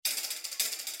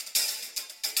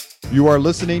You are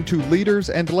listening to Leaders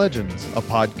and Legends, a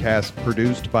podcast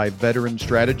produced by Veteran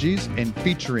Strategies and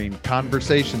featuring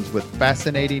conversations with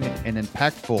fascinating and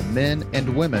impactful men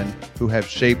and women who have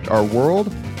shaped our world,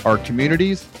 our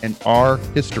communities, and our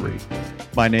history.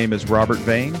 My name is Robert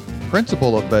Vane,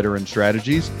 Principal of Veteran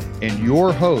Strategies, and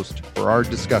your host for our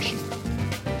discussion.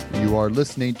 You are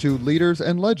listening to Leaders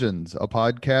and Legends, a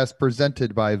podcast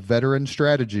presented by Veteran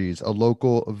Strategies, a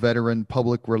local veteran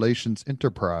public relations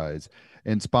enterprise,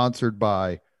 and sponsored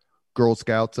by Girl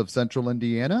Scouts of Central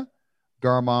Indiana,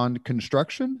 Garmond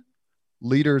Construction,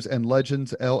 Leaders and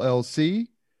Legends LLC,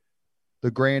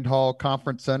 the Grand Hall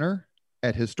Conference Center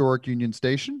at Historic Union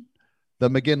Station, the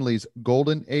McGinley's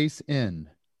Golden Ace Inn,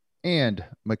 and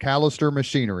McAllister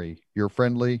Machinery, your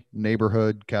friendly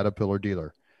neighborhood Caterpillar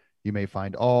dealer. You may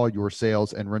find all your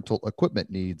sales and rental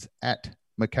equipment needs at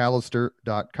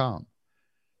McAllister.com.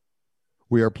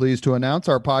 We are pleased to announce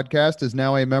our podcast is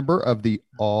now a member of the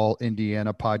All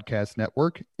Indiana Podcast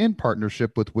Network in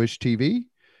partnership with Wish TV.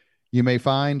 You may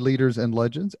find Leaders and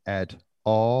Legends at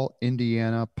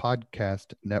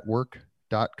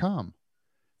allindianapodcastnetwork.com.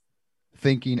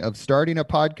 Thinking of starting a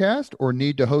podcast or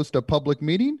need to host a public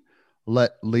meeting?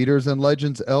 Let Leaders and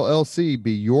Legends LLC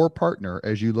be your partner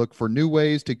as you look for new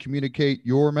ways to communicate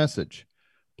your message.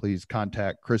 Please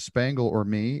contact Chris Spangle or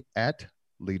me at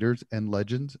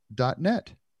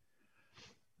leadersandlegends.net.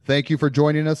 Thank you for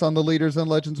joining us on the Leaders and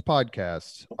Legends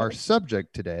podcast. Our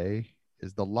subject today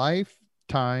is the life,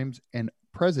 times, and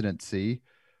presidency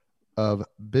of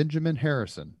Benjamin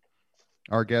Harrison.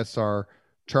 Our guests are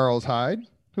Charles Hyde,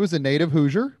 who is a native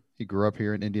Hoosier. He grew up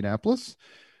here in Indianapolis.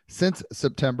 Since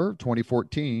September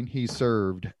 2014, he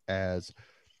served as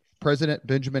President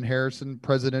Benjamin Harrison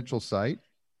Presidential Site,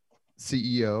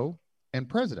 CEO, and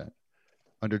President.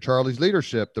 Under Charlie's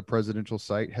leadership, the presidential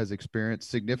site has experienced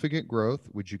significant growth,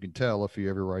 which you can tell if you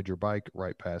ever ride your bike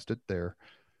right past it there.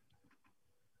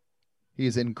 He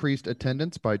has increased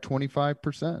attendance by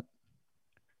 25%.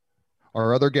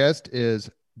 Our other guest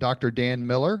is Dr. Dan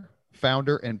Miller,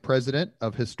 founder and president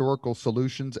of Historical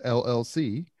Solutions,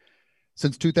 LLC.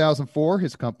 Since 2004,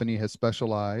 his company has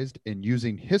specialized in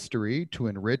using history to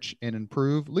enrich and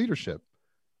improve leadership.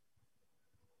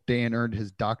 Dan earned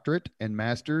his doctorate and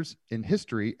master's in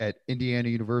history at Indiana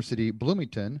University,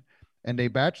 Bloomington, and a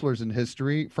bachelor's in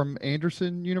history from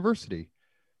Anderson University.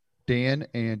 Dan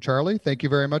and Charlie, thank you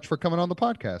very much for coming on the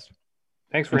podcast.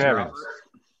 Thanks for having us.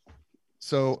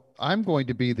 So I'm going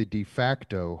to be the de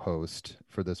facto host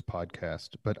for this podcast,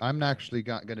 but I'm actually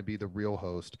not going to be the real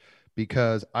host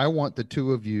because I want the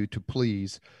two of you to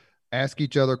please ask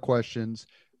each other questions,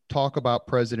 talk about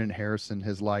President Harrison,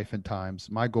 his life and times.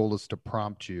 My goal is to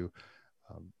prompt you.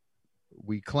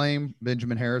 We claim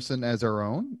Benjamin Harrison as our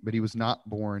own, but he was not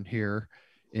born here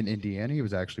in Indiana. He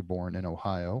was actually born in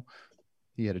Ohio.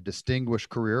 He had a distinguished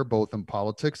career, both in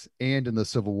politics and in the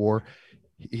Civil War.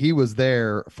 He was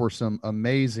there for some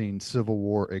amazing Civil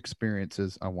War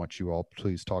experiences. I want you all to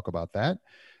please talk about that.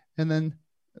 And then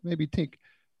maybe think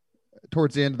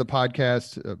towards the end of the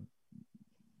podcast,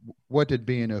 what did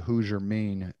being a Hoosier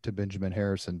mean to Benjamin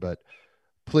Harrison? But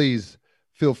please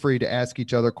feel free to ask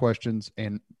each other questions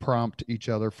and prompt each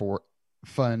other for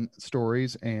fun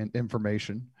stories and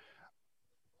information.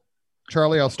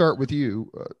 Charlie, I'll start with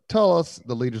you. Tell us,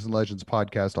 the Leaders and Legends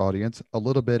podcast audience, a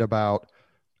little bit about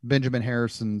Benjamin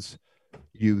Harrison's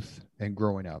youth and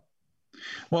growing up.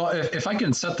 Well, if I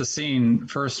can set the scene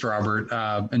first, Robert,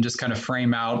 and just kind of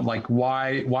frame out like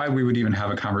why we would even have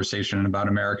a conversation about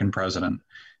American president.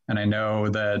 And I know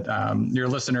that your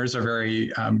listeners are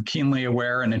very keenly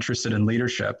aware and interested in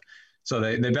leadership. So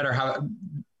they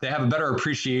have a better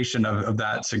appreciation of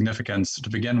that significance to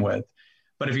begin with.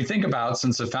 But if you think about,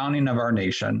 since the founding of our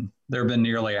nation, there have been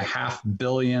nearly 500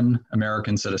 million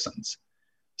American citizens.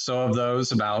 So of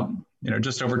those, about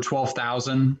just over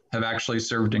 12,000 have actually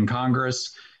served in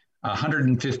Congress.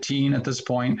 115 at this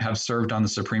point have served on the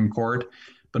Supreme Court,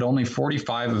 but only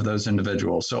 45 of those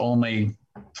individuals, so only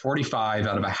 45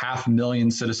 out of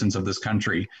 500,000 citizens of this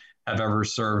country have ever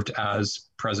served as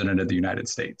president of the United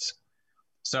States.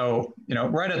 So,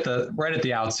 right at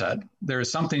the outset, there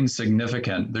is something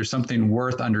significant. There's something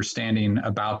worth understanding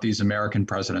about these American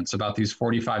presidents, about these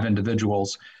 45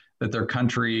 individuals that their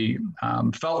country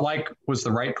felt like was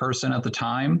the right person at the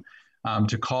time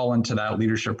to call into that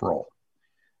leadership role.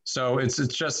 So it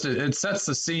sets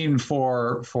the scene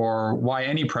for why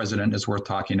any president is worth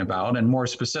talking about, and more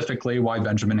specifically, why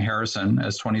Benjamin Harrison,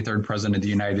 as 23rd president of the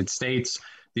United States,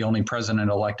 the only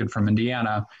president elected from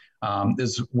Indiana,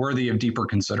 is worthy of deeper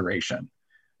consideration.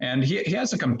 And he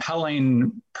has a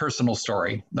compelling personal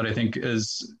story that I think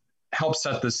is help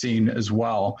set the scene as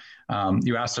well.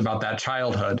 You asked about that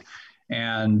childhood.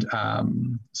 And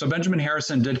so Benjamin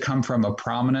Harrison did come from a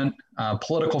prominent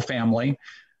political family.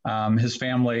 His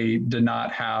family did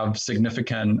not have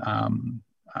significant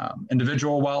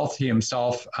individual wealth. He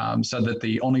himself said that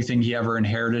the only thing he ever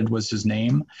inherited was his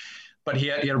name, but he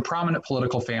had a prominent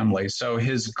political family. So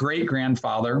his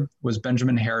great-grandfather was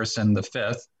Benjamin Harrison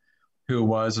V, who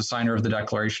was a signer of the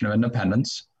Declaration of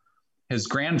Independence. His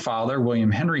grandfather,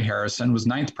 William Henry Harrison, was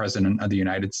 9th President of the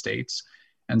United States.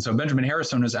 And so Benjamin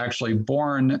Harrison was actually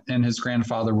born in his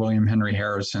grandfather, William Henry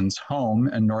Harrison's home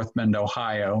in North Bend,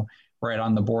 Ohio, right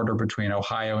on the border between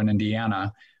Ohio and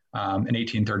Indiana in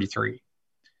 1833.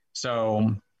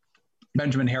 So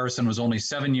Benjamin Harrison was only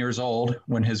 7 years old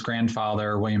when his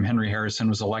grandfather, William Henry Harrison,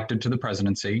 was elected to the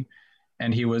presidency.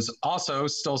 And he was also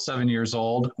still 7 years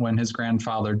old when his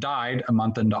grandfather died a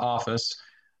month into office,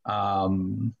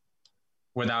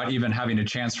 without even having a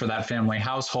chance for that family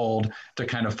household to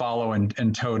kind of follow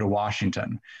and tow to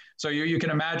Washington. So you can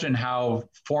imagine how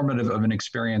formative of an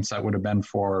experience that would have been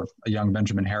for a young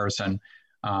Benjamin Harrison.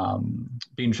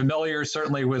 Being familiar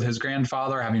certainly with his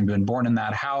grandfather, having been born in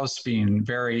that house, being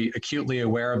very acutely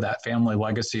aware of that family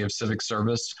legacy of civic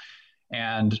service,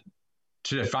 and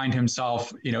to find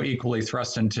himself, equally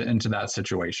thrust into that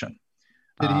situation.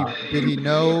 Did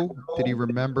he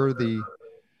remember the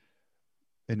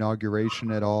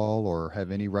inauguration at all, or have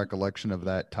any recollection of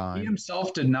that time? He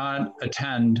himself did not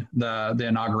attend the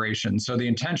inauguration. So the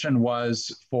intention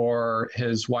was for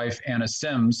his wife, Anna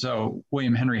Sims, so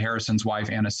William Henry Harrison's wife,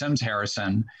 Anna Sims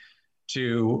Harrison,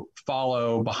 to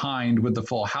follow behind with the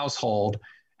full household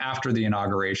after the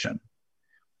inauguration.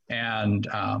 And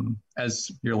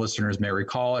as your listeners may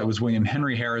recall, it was William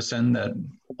Henry Harrison that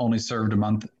only served a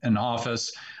month in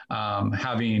office,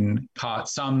 having caught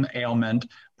some ailment,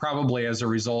 probably as a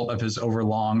result of his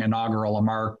overlong inaugural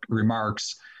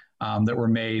remarks that were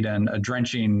made in a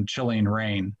drenching, chilling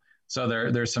rain. So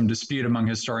there's some dispute among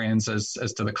historians as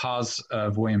to the cause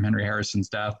of William Henry Harrison's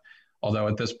death, although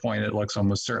at this point it looks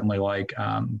almost certainly like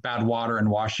bad water in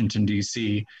Washington,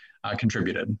 D.C.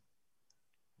 Contributed.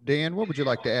 Dan, what would you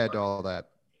like to add to all that?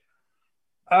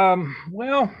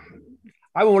 Well,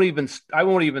 I won't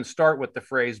even start with the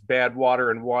phrase "bad water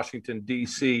in Washington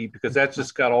D.C." because that's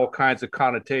just got all kinds of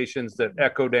connotations that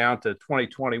echo down to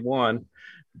 2021.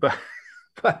 But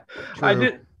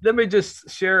let me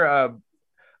just share a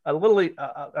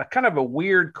kind of a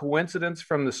weird coincidence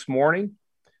from this morning.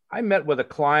 I met with a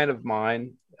client of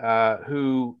mine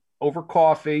who, over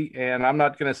coffee, and I'm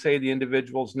not going to say the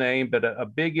individual's name, but a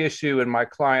big issue in my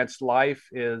client's life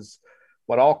is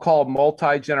what I'll call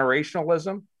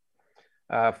multi-generationalism,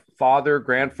 father,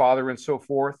 grandfather, and so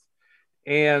forth.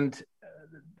 And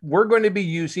we're going to be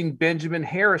using Benjamin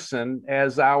Harrison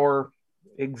as our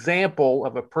example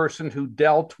of a person who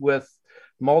dealt with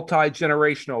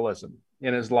multi-generationalism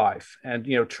in his life and,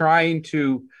 trying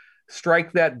to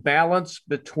strike that balance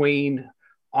between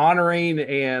honoring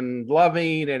and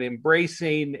loving and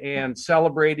embracing and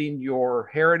celebrating your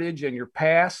heritage and your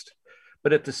past,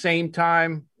 but at the same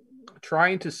time,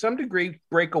 trying to some degree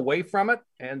break away from it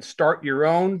and start your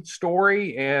own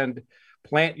story and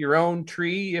plant your own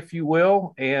tree, if you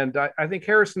will. And I think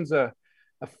Harrison's a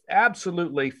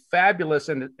absolutely fabulous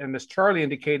and as Charlie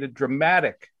indicated,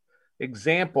 dramatic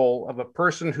example of a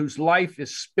person whose life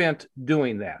is spent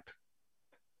doing that.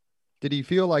 Did he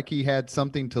feel like he had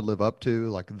something to live up to,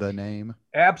 like the name?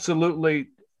 Absolutely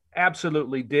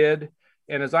did.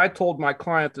 And as I told my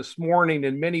client this morning,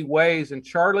 in many ways, and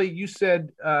Charlie, you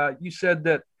said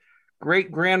that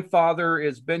great-grandfather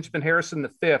is Benjamin Harrison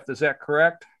V. Is that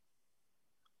correct?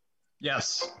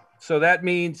 Yes. So that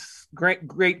means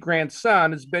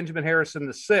great-grandson is Benjamin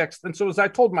Harrison VI. And so as I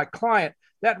told my client,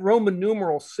 that Roman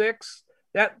numeral 6,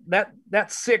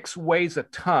 that 6 weighs a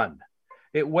ton.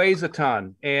 It weighs a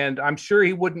ton, and I'm sure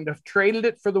he wouldn't have traded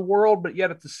it for the world, but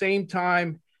yet at the same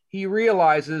time, he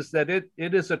realizes that it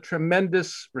is a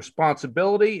tremendous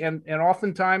responsibility and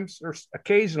oftentimes or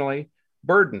occasionally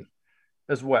burden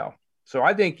as well. So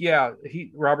I think,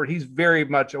 Robert, he's very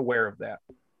much aware of that.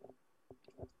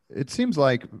 It seems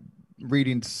like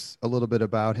reading a little bit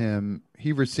about him,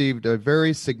 he received a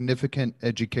very significant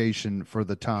education for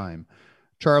the time.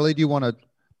 Charlie, do you want to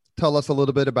tell us a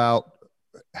little bit about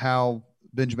how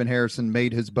Benjamin Harrison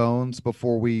made his bones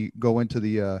before we go into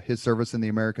his service in the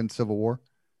American Civil War?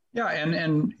 Yeah,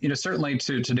 and certainly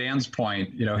to Dan's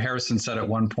point, Harrison said at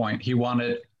one point he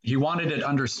wanted it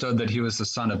understood that he was the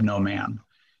son of no man.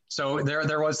 So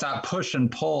there was that push and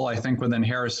pull, I think, within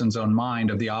Harrison's own mind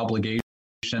of the obligation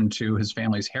to his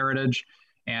family's heritage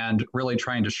and really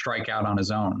trying to strike out on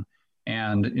his own.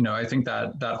 And, I think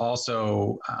that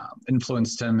also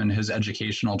influenced him in his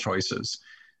educational choices.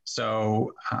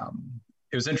 So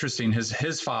it was interesting.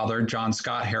 His father, John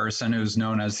Scott Harrison, who's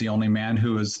known as the only man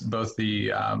who was both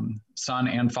the son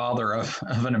and father of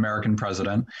an American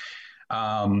president,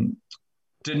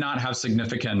 did not have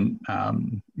significant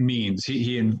means.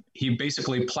 He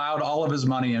basically plowed all of his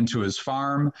money into his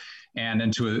farm and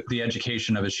into the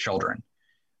education of his children.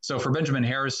 So for Benjamin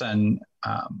Harrison,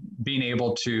 being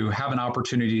able to have an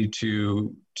opportunity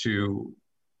to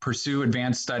pursue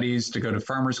advanced studies, to go to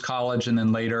Farmers College, and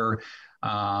then later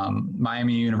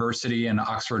Miami University in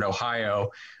Oxford,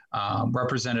 Ohio,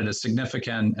 represented a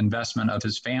significant investment of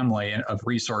his family, of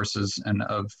resources, and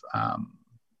of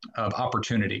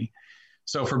opportunity.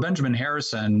 So for Benjamin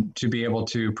Harrison to be able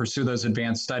to pursue those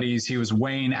advanced studies, he was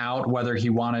weighing out whether he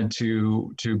wanted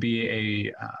to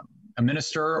be a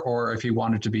minister or if he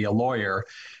wanted to be a lawyer.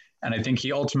 And I think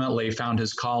he ultimately found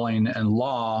his calling in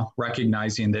law,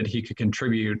 recognizing that he could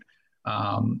contribute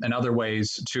in other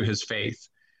ways to his faith,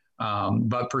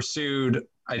 but pursued,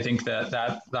 I think,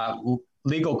 that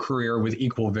legal career with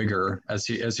equal vigor as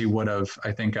he would have,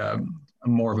 I think,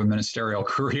 more of a ministerial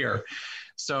career.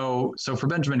 So for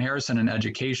Benjamin Harrison in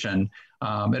education,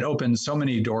 it opened so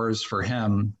many doors for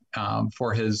him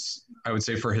for his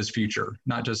future,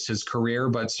 not just his career,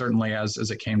 but certainly as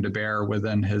it came to bear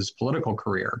within his political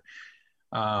career.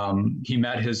 He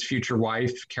met his future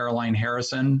wife, Caroline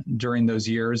Harrison, during those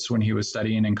years when he was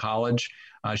studying in college.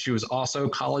 She was also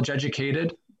college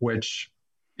educated, which,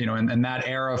 in that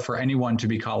era, for anyone to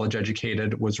be college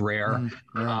educated was rare,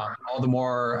 all the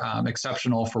more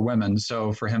exceptional for women.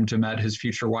 So for him to meet his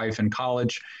future wife in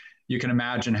college, you can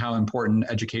imagine how important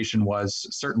education was,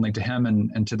 certainly to him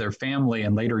and to their family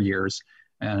in later years,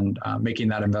 and making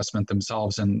that investment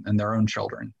themselves and their own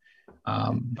children.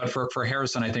 But for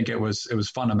Harrison, I think it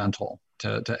was fundamental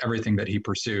to everything that he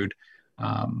pursued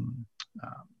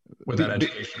with that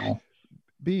educational.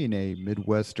 Being a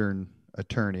Midwestern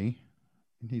attorney,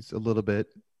 he's a little bit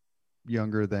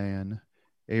younger than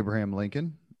Abraham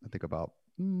Lincoln. I think about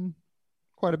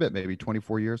quite a bit, maybe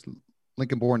 24 years.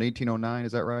 Lincoln born 1809,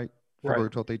 is that right? February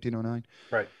 12th, 1809.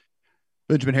 Right.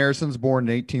 Benjamin Harrison's born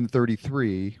in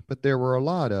 1833, but there were a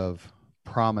lot of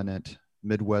prominent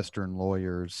Midwestern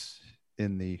lawyers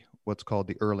in the what's called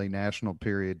the early national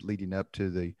period leading up to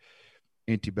the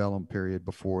antebellum period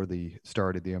before the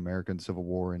start of the American Civil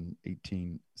War in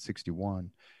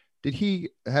 1861. Did he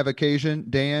have occasion,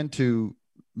 Dan, to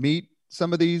meet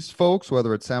some of these folks,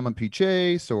 whether it's Salmon P.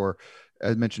 Chase or,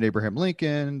 as mentioned, Abraham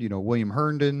Lincoln, William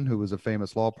Herndon, who was a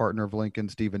famous law partner of Lincoln,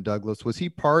 Stephen Douglas? Was he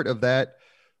part of that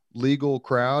legal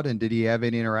crowd, and did he have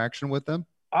any interaction with them?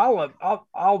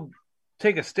 I'll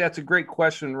take a stab. That's a great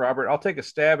question, Robert. I'll take a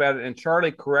stab at it, and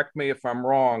Charlie, correct me if I'm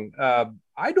wrong.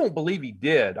 I don't believe he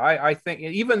did. I think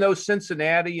even though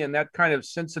Cincinnati and that kind of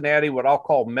Cincinnati, what I'll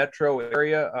call metro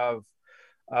area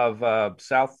of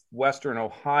southwestern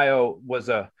Ohio, was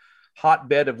a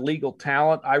hotbed of legal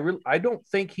talent, I don't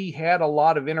think he had a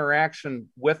lot of interaction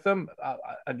with them.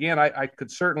 Again, I could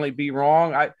certainly be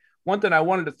wrong. One thing I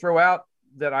wanted to throw out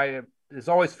that has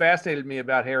always fascinated me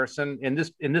about Harrison in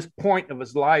this point of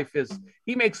his life is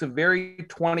he makes a very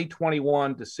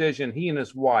 2021 decision. He and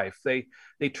his wife,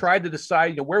 they tried to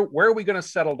decide, where are we going to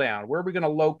settle down? Where are we going to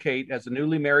locate as a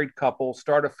newly married couple,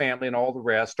 start a family and all the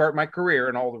rest, start my career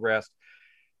and all the rest.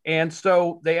 And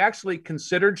so they actually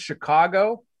considered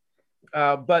Chicago,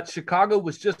 but Chicago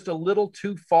was just a little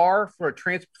too far for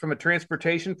from a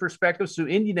transportation perspective. So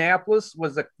Indianapolis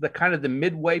was the kind of the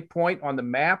midway point on the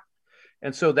map.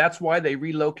 And so that's why they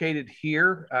relocated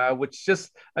here, which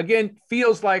just, again,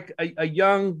 feels like a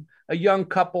young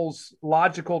couple's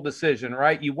logical decision,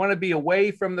 right? You want to be away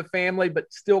from the family,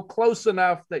 but still close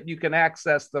enough that you can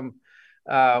access them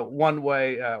one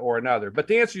way or another. But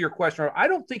to answer your question, I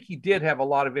don't think he did have a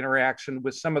lot of interaction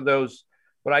with some of those,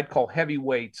 what I'd call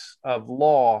heavyweights of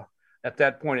law at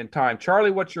that point in time.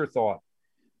 Charlie, what's your thought?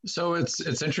 So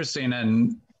it's interesting,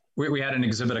 and we had an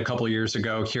exhibit a couple of years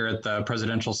ago here at the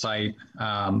presidential site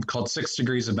called 6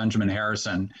 Degrees of Benjamin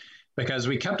Harrison, because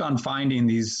we kept on finding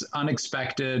these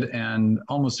unexpected and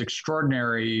almost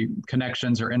extraordinary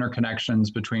connections or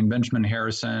interconnections between Benjamin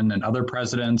Harrison and other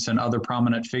presidents and other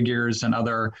prominent figures and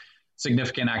other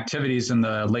significant activities in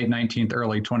the late 19th,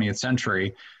 early 20th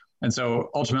century. And so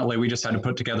ultimately, we just had to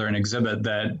put together an exhibit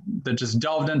that just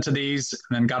delved into these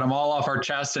and then got them all off our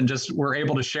chest and just were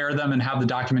able to share them and have the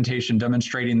documentation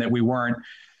demonstrating that we weren't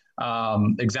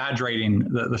exaggerating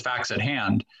the facts at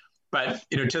hand. But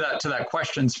to that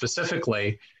question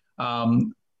specifically,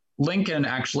 Lincoln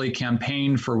actually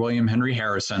campaigned for William Henry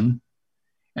Harrison,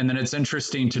 And then it's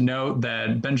interesting to note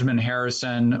that Benjamin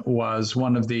Harrison was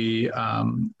one of the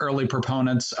early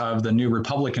proponents of the new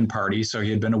Republican Party. So he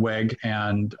had been a Whig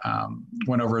and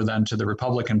went over then to the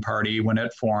Republican Party when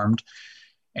it formed.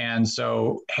 And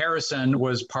so Harrison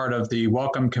was part of the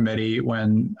Welcome Committee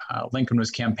when Lincoln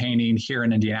was campaigning here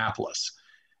in Indianapolis.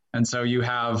 And so you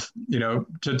have,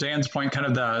 to Dan's point, kind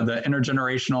of the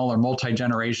intergenerational or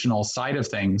multi-generational side of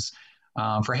things.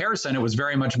 For Harrison, it was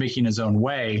very much making his own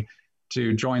way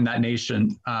to join that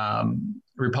nation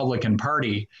Republican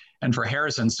Party. And for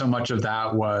Harrison, so much of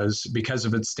that was because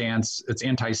of its stance, its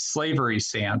anti-slavery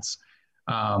stance,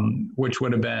 which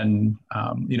would have been,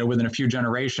 within a few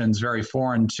generations, very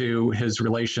foreign to his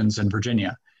relations in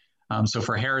Virginia. So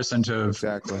for Harrison to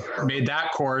have made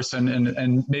that course,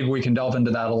 and maybe we can delve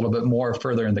into that a little bit more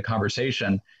further in the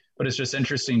conversation, but it's just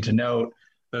interesting to note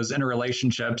those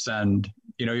interrelationships. And,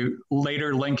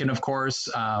 later Lincoln, of course,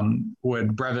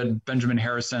 would brevet Benjamin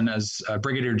Harrison as a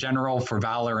brigadier general for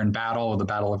valor in battle, the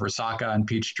Battle of Resaca and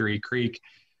Peachtree Creek.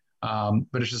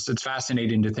 But it's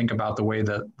fascinating to think about the way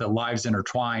that the lives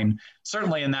intertwine,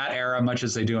 certainly in that era, much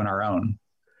as they do in our own.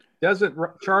 Doesn't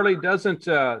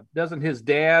his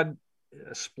dad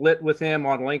split with him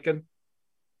on Lincoln?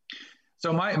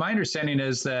 So my understanding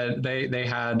is that they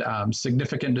had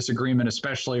significant disagreement,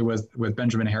 especially with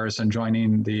Benjamin Harrison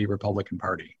joining the Republican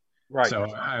Party. Right. So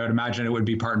I would imagine it would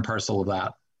be part and parcel of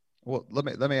that. Well, let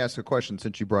me ask a question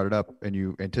since you brought it up and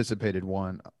you anticipated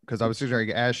one, because I was going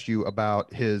to ask you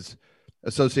about his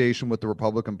association with the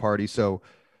Republican Party. So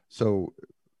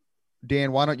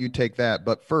Dan, why don't you take that?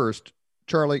 But first,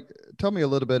 Charlie, tell me a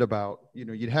little bit about,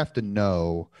 you'd have to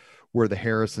know where the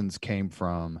Harrisons came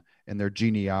from and their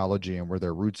genealogy and where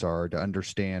their roots are to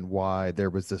understand why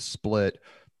there was this split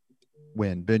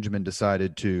when Benjamin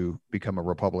decided to become a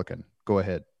Republican. Go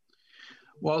ahead.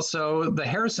 Well, so the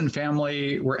Harrison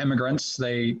family were immigrants.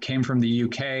 They came from the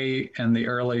UK in the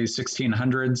early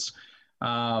 1600s.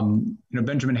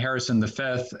 Benjamin Harrison V,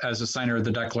 as a signer of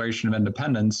the Declaration of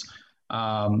Independence,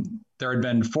 there had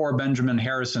been 4 Benjamin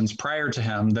Harrisons prior to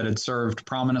him that had served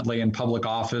prominently in public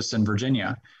office in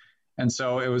Virginia. And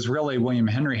so it was really William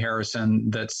Henry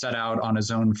Harrison that set out on his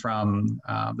own from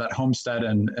that homestead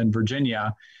in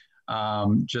Virginia,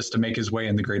 just to make his way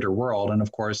in the greater world. And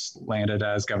of course, landed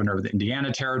as governor of the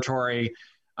Indiana Territory,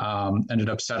 ended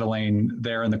up settling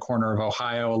there in the corner of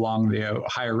Ohio along the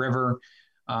Ohio River.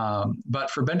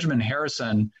 But for Benjamin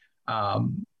Harrison,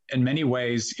 in many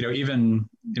ways,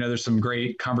 there's some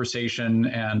great conversation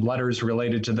and letters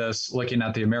related to this, looking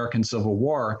at the American Civil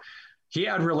War. He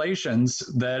had relations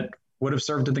that would have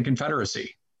served in the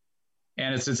Confederacy.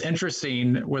 And it's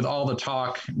interesting with all the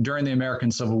talk during the American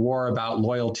Civil War about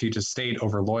loyalty to state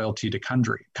over loyalty to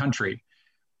country.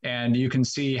 And you can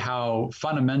see how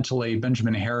fundamentally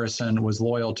Benjamin Harrison was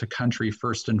loyal to country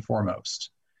first and foremost,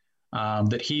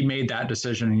 that he made that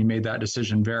decision, and he made that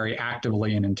decision very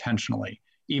actively and intentionally,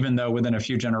 even though within a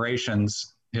few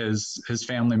generations, his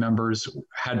family members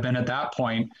had been at that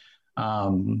point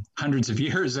hundreds of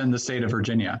years in the state of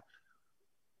Virginia.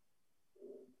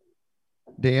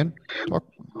 Dan,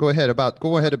 go ahead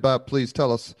about, please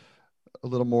tell us a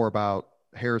little more about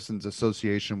Harrison's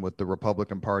association with the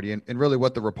Republican Party and really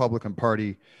what the Republican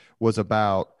Party was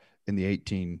about in the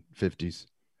 1850s.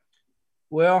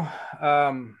 Well,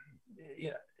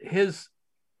 his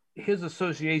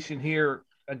association here,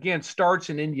 again, starts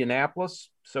in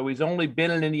Indianapolis. So he's only been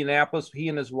in Indianapolis, he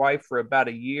and his wife, for about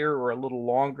a year or a little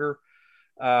longer.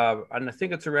 And I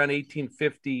think it's around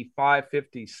 1855,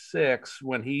 56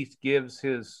 when he gives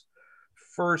his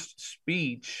first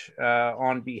speech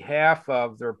on behalf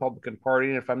of the Republican Party.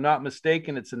 And if I'm not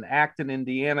mistaken, it's in Acton,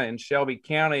 Indiana, in Shelby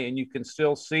County. And you can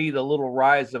still see the little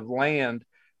rise of land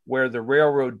where the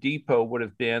railroad depot would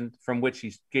have been, from which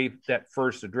he gave that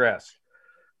first address.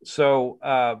 So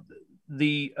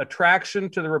the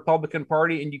attraction to the Republican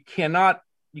Party, and you cannot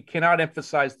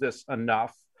emphasize this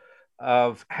enough,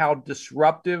 of how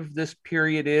disruptive this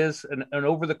period is. And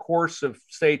over the course of,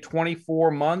 say, 24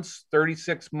 months,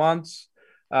 36 months,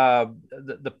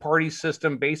 the party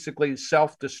system basically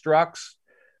self-destructs.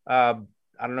 I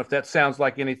don't know if that sounds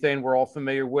like anything we're all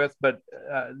familiar with, but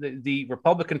the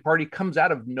Republican Party comes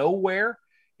out of nowhere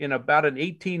in about an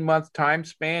 18-month time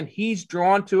span. He's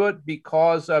drawn to it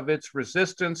because of its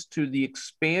resistance to the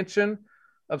expansion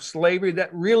of slavery.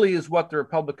 That really is what the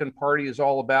Republican Party is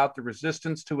all about, the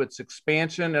resistance to its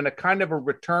expansion and a kind of a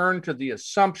return to the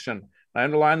assumption, I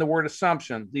underline the word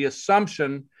assumption, the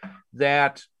assumption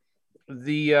that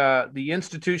the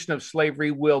institution of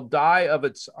slavery will die of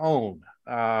its own,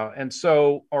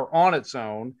 or on its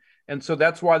own, And so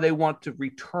that's why they want to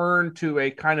return to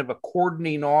a kind of a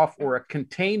cordoning off or a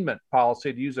containment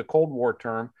policy, to use a Cold War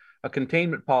term, a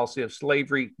containment policy of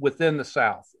slavery within the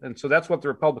South. And so that's what the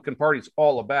Republican Party is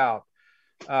all about.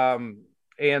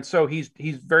 And so he's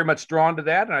very much drawn to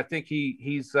that. And I think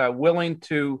he's willing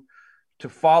to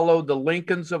follow the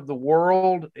Lincolns of the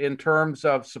world in terms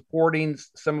of supporting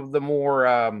some of the more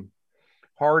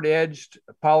hard-edged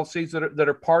policies that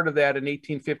are part of that in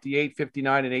 1858,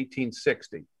 59, and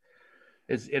 1860.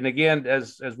 And again,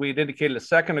 as we had indicated a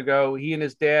second ago, he and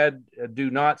his dad do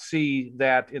not see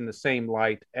that in the same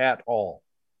light at all.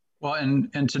 Well,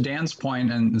 and to Dan's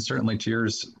point, and certainly to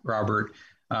yours, Robert,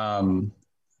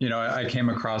 I came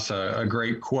across a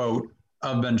great quote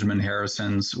of Benjamin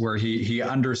Harrison's where he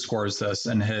underscores this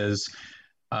in his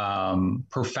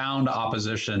profound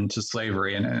opposition to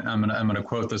slavery. And I'm gonna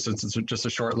quote this. It's just a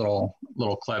short little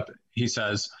clip. He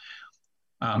says,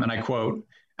 and I quote,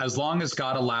 "As long as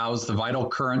God allows the vital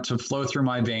current to flow through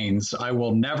my veins, I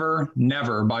will never,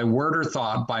 never, by word or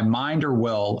thought, by mind or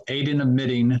will, aid in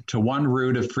admitting to one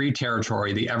root of free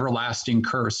territory the everlasting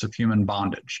curse of human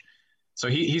bondage." So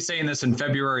he's saying this in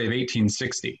February of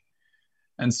 1860.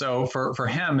 And so for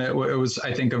him, it was,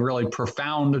 I think, a really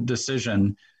profound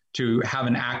decision to have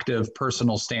an active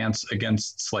personal stance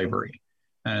against slavery.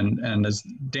 And as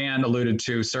Dan alluded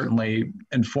to, certainly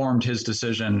informed his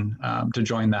decision to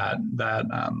join that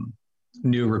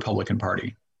new Republican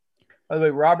Party. By the way,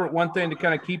 Robert, one thing to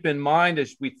kind of keep in mind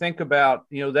as we think about,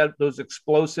 those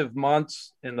explosive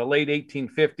months in the late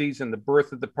 1850s and the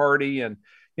birth of the party, and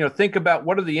think about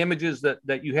what are the images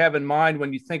that you have in mind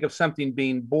when you think of something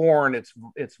being born.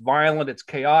 It's violent, it's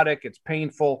chaotic, it's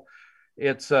painful,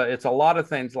 it's a lot of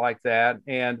things like that.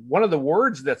 And one of the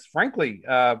words that's frankly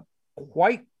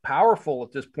quite powerful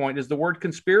at this point is the word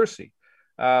conspiracy.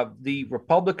 The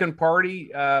Republican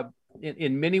Party,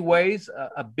 in many ways,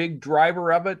 a big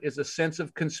driver of it is a sense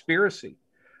of conspiracy.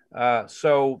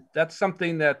 So that's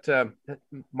something that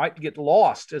might get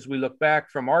lost as we look back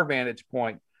from our vantage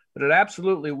point. But it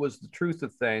absolutely was the truth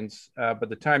of things by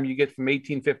the time you get from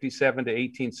 1857 to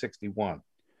 1861.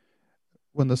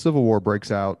 When the Civil War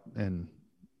breaks out in,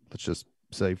 let's just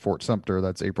say, Fort Sumter,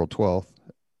 that's April 12th,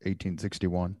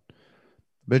 1861,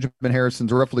 Benjamin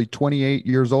Harrison's roughly 28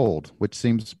 years old, which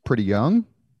seems pretty young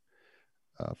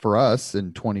for us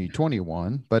in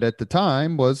 2021, but at the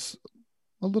time was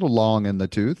a little long in the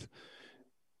tooth.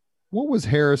 What was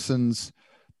Harrison's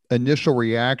initial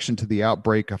reaction to the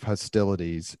outbreak of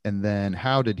hostilities, and then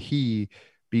how did he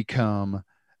become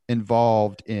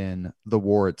involved in the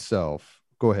war itself?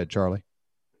 Go ahead, Charlie.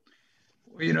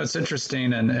 Well, it's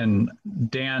interesting, and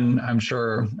Dan, I'm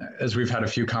sure, as we've had a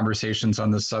few conversations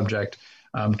on this subject,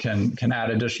 can add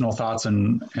additional thoughts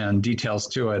and details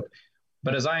to it.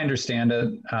 But as I understand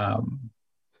it,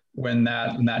 when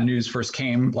that news first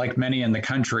came, like many in the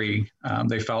country,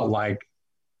 they felt like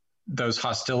those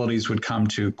hostilities would come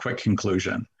to quick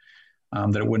conclusion,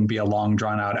 that it wouldn't be a long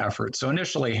drawn out effort. So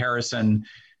initially Harrison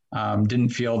didn't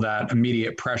feel that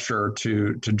immediate pressure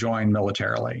to join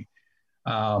militarily.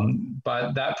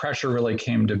 But that pressure really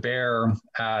came to bear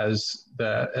as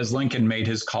Lincoln made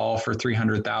his call for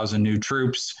 300,000 new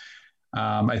troops.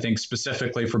 I think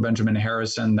specifically for Benjamin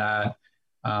Harrison, that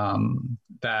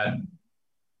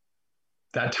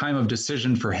time of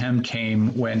decision for him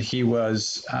came when he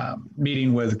was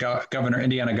meeting with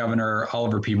Indiana Governor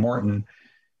Oliver P. Morton.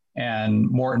 And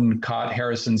Morton caught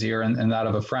Harrison's ear and that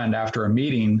of a friend after a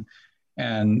meeting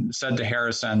and said to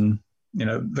Harrison,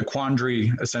 the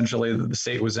quandary essentially that the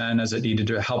state was in as it needed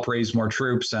to help raise more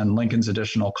troops and Lincoln's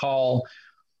additional call.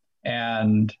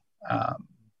 And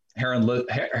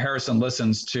Harrison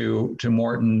listens to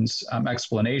Morton's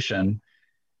explanation.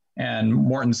 And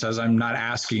Morton says, "I'm not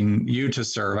asking you to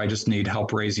serve. I just need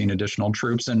help raising additional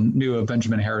troops," and knew of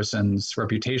Benjamin Harrison's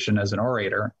reputation as an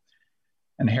orator.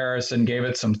 And Harrison gave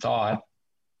it some thought.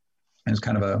 There's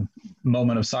kind of a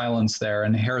moment of silence there.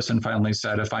 And Harrison finally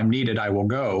said, "If I'm needed, I will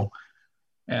go."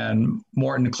 And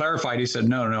Morton clarified. He said,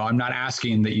 no, I'm not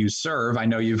asking that you serve. I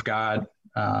know you've got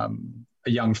a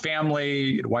young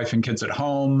family, wife and kids at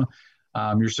home.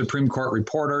 You're Supreme Court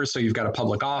reporter, so you've got a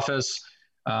public office.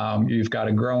 You've got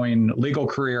a growing legal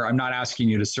career. I'm not asking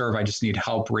you to serve. I just need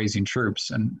help raising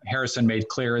troops. And Harrison made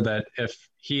clear that if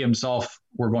he himself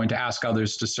were going to ask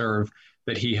others to serve,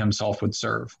 that he himself would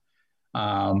serve.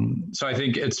 So I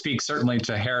think it speaks certainly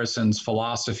to Harrison's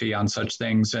philosophy on such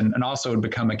things, and also had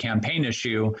become a campaign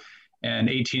issue in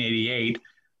 1888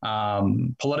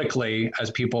 politically, as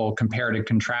people compared and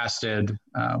contrasted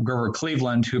Grover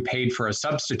Cleveland, who paid for a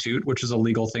substitute, which is a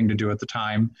legal thing to do at the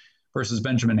time, versus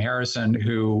Benjamin Harrison,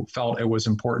 who felt it was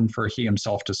important for he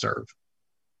himself to serve.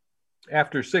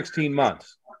 After 16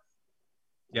 months.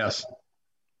 Yes.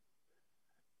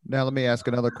 Now, let me ask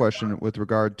another question with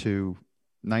regard to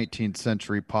 19th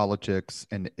century politics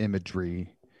and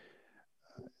imagery.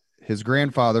 His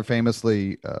grandfather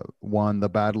famously won the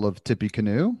Battle of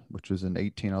Tippecanoe, which was in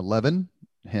 1811,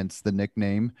 hence the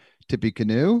nickname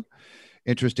Tippecanoe.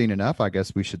 Interesting enough, I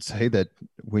guess we should say that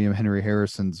William Henry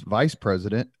Harrison's vice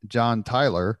president, John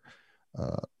Tyler,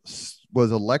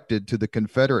 was elected to the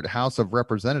Confederate House of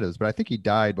Representatives, but I think he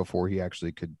died before he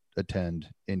actually could attend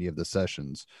any of the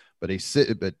sessions. But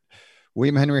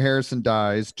William Henry Harrison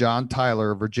dies. John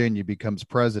Tyler of Virginia becomes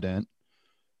president.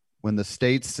 When the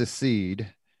states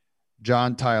secede,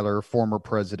 John Tyler, former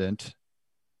president,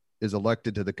 is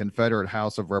elected to the Confederate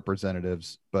House of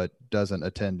Representatives, but doesn't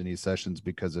attend any sessions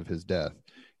because of his death.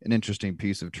 An interesting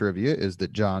piece of trivia is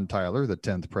that John Tyler, the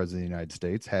 10th president of the United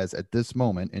States, has at this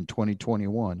moment in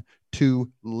 2021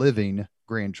 2 living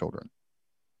grandchildren.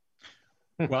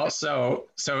 Well, so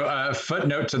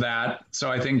footnote to that.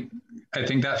 So I think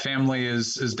that family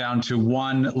is down to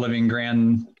 1 living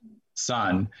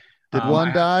grandson. Did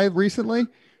one die recently?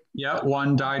 Yeah,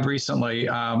 one died recently.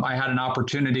 I had an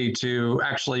opportunity to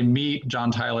actually meet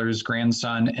John Tyler's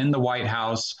grandson in the White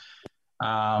House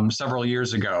several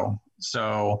years ago.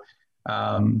 So,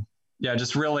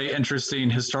 just really interesting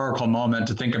historical moment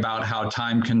to think about how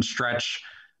time can stretch,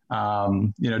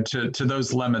 to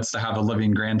those limits to have a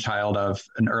living grandchild of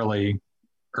an early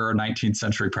or 19th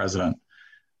century president.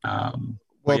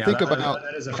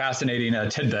 That is a fascinating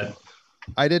tidbit.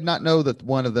 I did not know that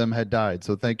one of them had died,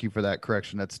 so thank you for that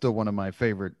correction. That's still one of my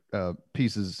favorite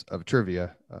pieces of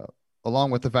trivia,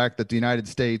 along with the fact that the United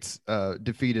States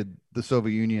defeated the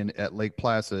Soviet Union at Lake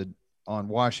Placid on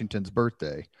Washington's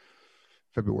birthday,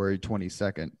 February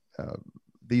 22nd.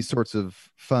 These sorts of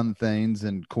fun things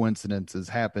and coincidences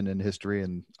happen in history,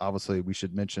 and obviously we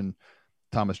should mention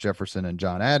Thomas Jefferson and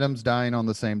John Adams dying on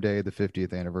the same day, the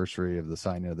 50th anniversary of the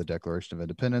signing of the Declaration of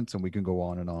Independence, and we can go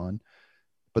on and on.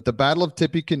 But the Battle of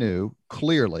Tippecanoe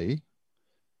clearly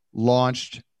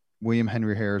launched William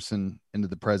Henry Harrison into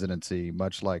the presidency,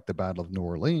 much like the Battle of New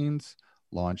Orleans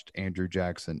launched Andrew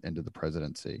Jackson into the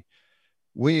presidency.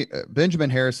 Benjamin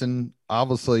Harrison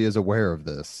obviously is aware of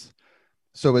this.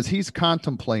 So as he's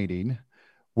contemplating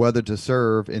whether to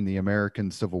serve in the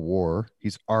American Civil War,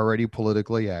 he's already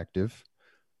politically active.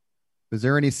 Is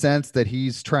there any sense that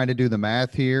he's trying to do the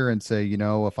math here and say,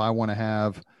 if I want to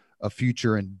have a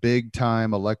future in big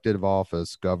time elected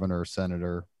office, governor,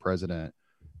 senator, president,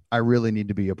 I really need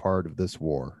to be a part of this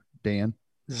war? Dan?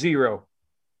 0.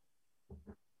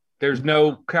 There's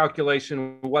no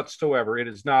calculation whatsoever. It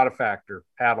is not a factor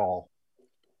at all.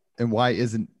 And why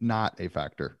isn't not a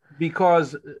factor?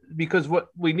 Because what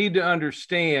we need to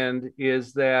understand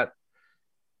is that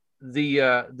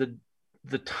the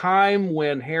time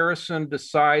when Harrison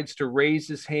decides to raise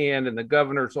his hand in the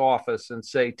governor's office and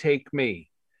say, "Take me,"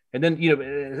 and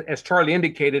then, as Charlie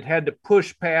indicated, had to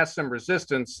push past some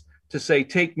resistance to say,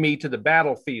 "Take me to the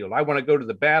battlefield. I want to go to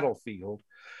the battlefield."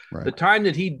 Right. The time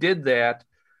that he did that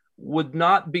would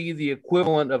not be the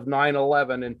equivalent of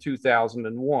 9/11 in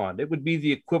 2001. It would be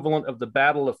the equivalent of the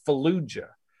Battle of Fallujah,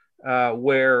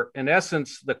 where, in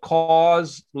essence, the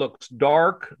cause looks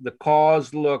dark. The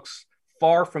cause looks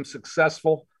far from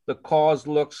successful. The cause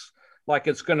looks like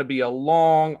it's going to be a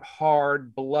long,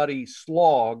 hard, bloody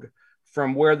slog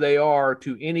from where they are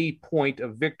to any point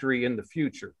of victory in the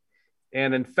future.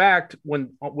 And in fact,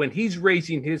 when he's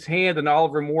raising his hand in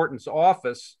Oliver Morton's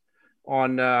office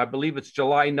on, I believe it's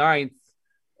July 9th,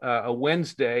 a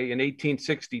Wednesday in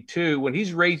 1862, when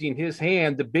he's raising his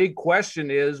hand, the big question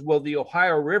is, will the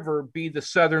Ohio River be the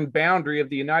southern boundary of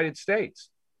the United States?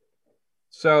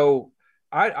 So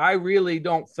I really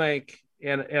don't think,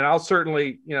 and I'll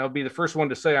certainly, be the first one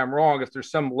to say I'm wrong if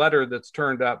there's some letter that's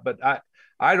turned up, but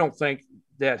I don't think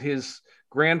that his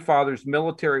grandfather's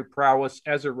military prowess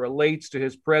as it relates to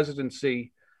his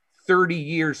presidency 30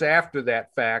 years after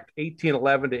that fact,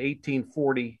 1811 to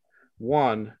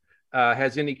 1841,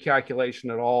 has any calculation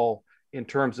at all in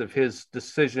terms of his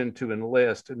decision to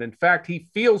enlist. And in fact, he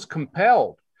feels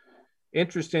compelled.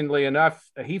 Interestingly enough,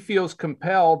 he feels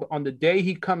compelled on the day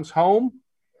he comes home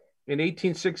in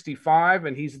 1865,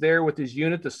 and he's there with his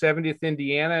unit, the 70th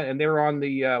Indiana, and they're on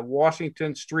the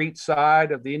Washington Street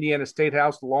side of the Indiana State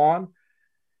House lawn,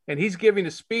 and he's giving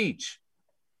a speech.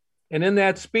 And in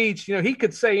that speech, he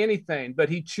could say anything, but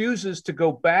he chooses to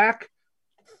go back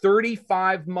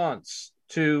 35 months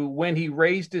to when he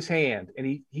raised his hand, and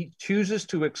he chooses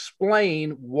to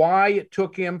explain why it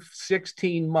took him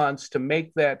 16 months to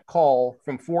make that call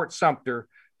from Fort Sumter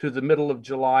to the middle of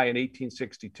July in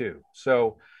 1862.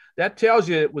 So that tells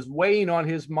you it was weighing on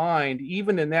his mind,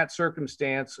 even in that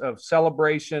circumstance of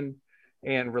celebration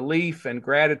and relief and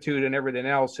gratitude and everything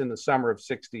else in the summer of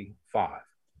 65.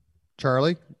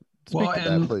 Charlie, speak to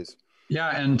that, please.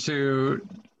 Yeah, and to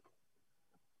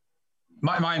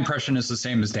my impression is the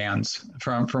same as Dan's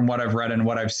from what I've read and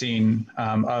what I've seen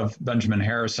of Benjamin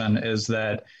Harrison, is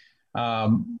that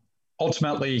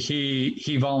ultimately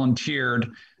he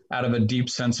volunteered out of a deep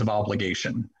sense of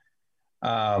obligation,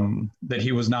 that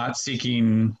he was not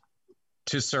seeking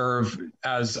to serve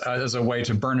as a way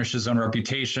to burnish his own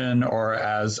reputation or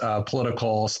as a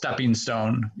political stepping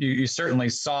stone. You certainly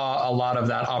saw a lot of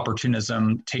that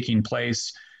opportunism taking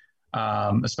place,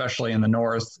 especially in the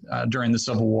North during the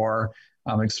Civil War.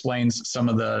 Explains some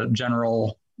of the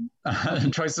general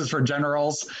choices for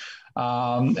generals,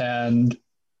 and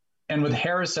with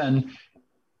Harrison,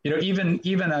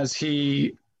 even as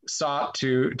he sought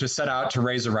to set out to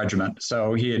raise a regiment.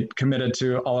 So he had committed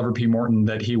to Oliver P. Morton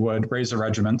that he would raise a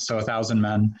regiment, so 1,000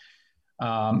 men.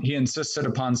 He insisted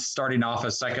upon starting off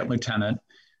as second lieutenant,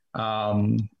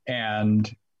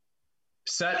 and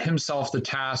set himself the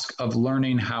task of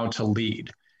learning how to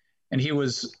lead. And he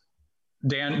was,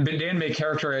 Dan may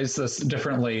characterize this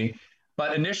differently,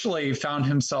 but initially found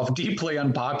himself deeply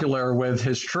unpopular with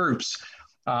his troops,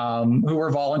 who were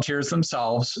volunteers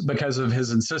themselves, because of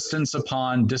his insistence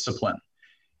upon discipline.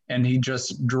 And he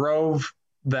just drove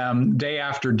them day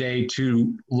after day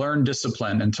to learn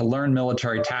discipline and to learn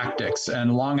military tactics.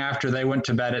 And long after they went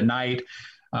to bed at night,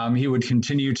 he would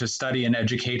continue to study and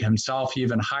educate himself. He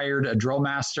even hired a drill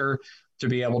master to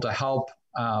be able to help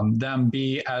them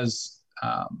be as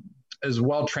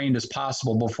well trained as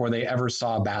possible before they ever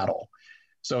saw a battle.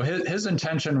 So his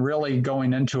intention really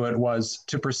going into it was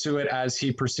to pursue it as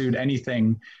he pursued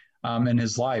anything in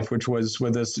his life, which was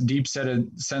with this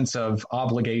deep-seated sense of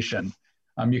obligation.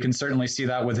 You can certainly see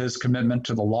that with his commitment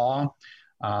to the law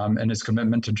and his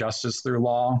commitment to justice through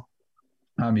law.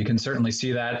 You can certainly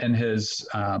see that in his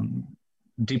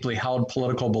deeply held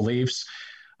political beliefs.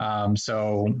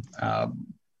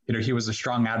 He was a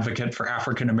strong advocate for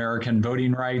African-American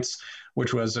voting rights,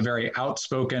 which was a very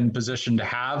outspoken position to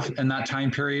have in that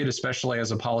time period, especially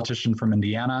as a politician from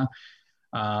Indiana.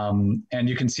 And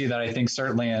you can see that, I think,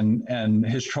 certainly in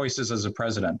his choices as a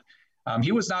president.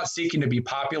 He was not seeking to be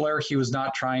popular. He was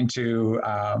not trying to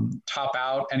top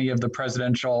out any of the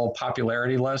presidential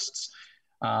popularity lists,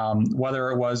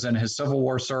 whether it was in his Civil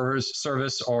War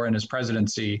service or in his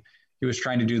presidency. He was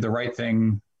trying to do the right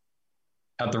thing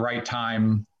at the right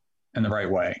time in the right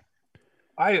way.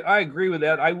 I agree with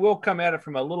that. I will come at it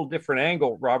from a little different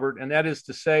angle, Robert, and that is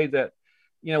to say that,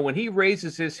 when he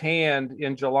raises his hand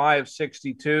in July of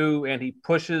 62 and he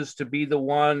pushes to be the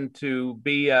one to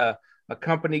be a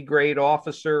company grade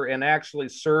officer and actually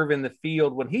serve in the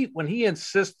field, when he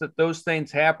insists that those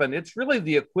things happen, it's really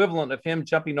the equivalent of him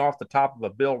jumping off the top of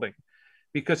a building,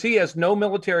 because he has no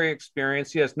military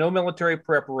experience. He has no military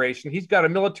preparation. He's got a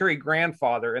military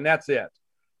grandfather, and that's it.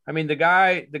 I mean, the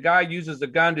guy uses a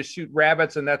gun to shoot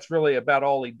rabbits, and that's really about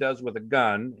all he does with a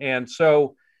gun. And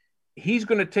so he's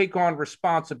going to take on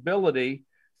responsibility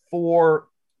for,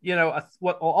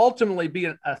 what will ultimately be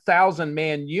a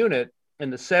 1,000-man unit in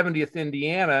the 70th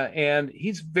Indiana. And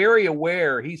he's very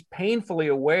aware, he's painfully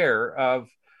aware of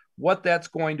what that's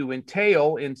going to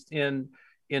entail in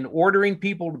ordering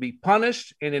people to be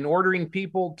punished and in ordering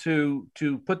people to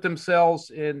put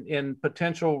themselves in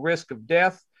potential risk of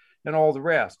death and all the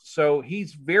rest. So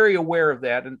he's very aware of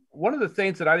that. And one of the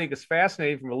things that I think is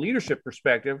fascinating from a leadership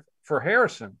perspective for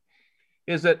Harrison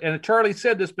is that, and Charlie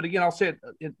said this, but again, I'll say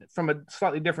it from a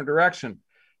slightly different direction.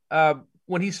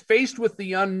 When he's faced with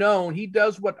the unknown, he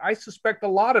does what I suspect a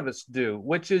lot of us do,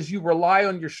 which is you rely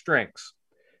on your strengths.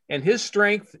 And his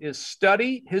strength is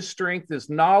study, his strength is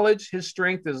knowledge, his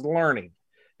strength is learning.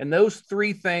 And those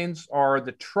three things are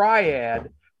the triad.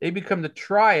 They become the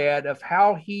triad of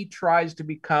how he tries to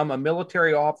become a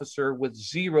military officer with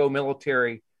zero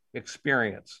military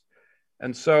experience.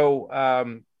 And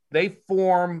so they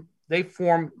form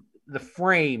the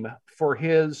frame for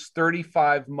his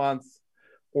 35-month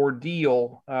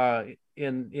ordeal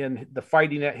in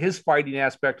the his fighting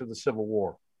aspect of the Civil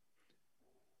War.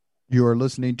 You are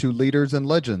listening to Leaders and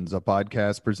Legends, a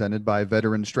podcast presented by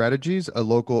Veteran Strategies, a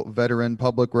local veteran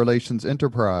public relations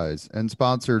enterprise, and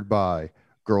sponsored by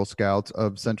Girl Scouts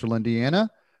of Central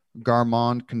Indiana,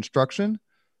 Garmong Construction,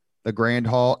 the Grand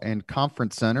Hall and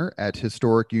Conference Center at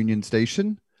Historic Union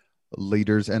Station,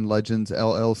 Leaders and Legends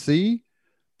LLC,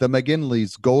 the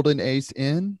McGinley's Golden Ace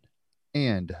Inn,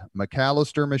 and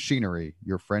McAllister Machinery,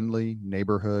 your friendly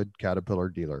neighborhood Caterpillar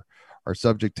dealer. Our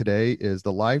subject today is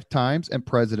the lifetimes and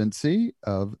presidency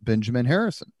of Benjamin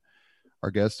Harrison.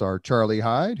 Our guests are Charlie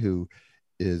Hyde, who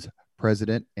is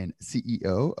President and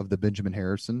CEO of the Benjamin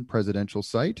Harrison Presidential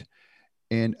Site,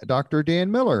 and Dr. Dan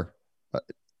Miller,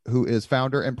 who is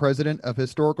founder and president of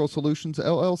Historical Solutions,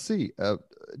 LLC.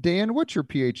 Dan, what's your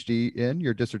PhD in,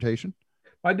 your dissertation?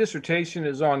 My dissertation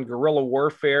is on guerrilla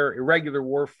warfare, irregular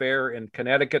warfare in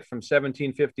Connecticut from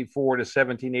 1754 to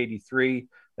 1783.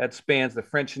 That spans the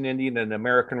French and Indian and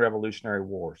American Revolutionary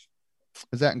Wars.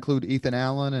 Does that include Ethan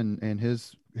Allen and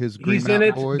his Green He's Mountain in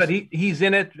it, Boys? but he's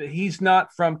in it. He's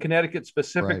not from Connecticut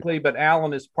specifically, right. But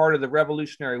Allen is part of the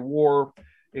Revolutionary War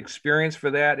experience for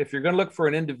that. If you're going to look for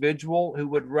an individual who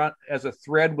would run as a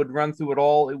thread would run through it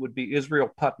all, it would be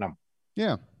Israel Putnam.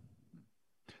 Yeah,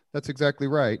 that's exactly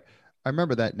right. I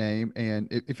remember that name. And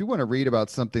if you want to read about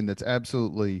something that's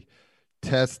absolutely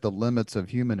tests the limits of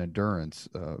human endurance,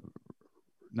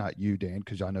 not you, Dan,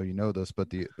 because I know you know this, but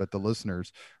the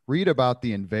listeners, read about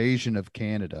the invasion of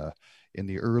Canada in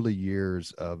the early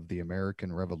years of the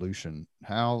American Revolution,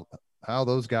 how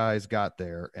those guys got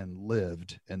there and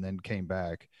lived and then came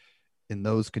back in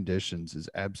those conditions is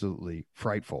absolutely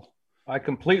frightful. I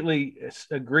completely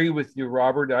agree with you,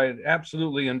 Robert. I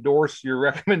absolutely endorse your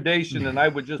recommendation. And I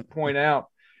would just point out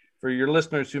for your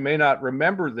listeners who may not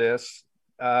remember this,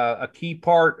 a key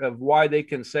part of why they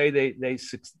can say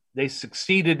they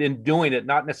succeeded in doing it,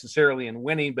 not necessarily in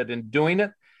winning, but in doing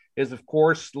it, is, of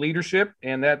course, leadership.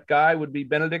 And that guy would be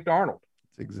Benedict Arnold.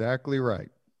 That's exactly right.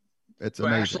 It's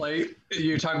amazing. Well, actually,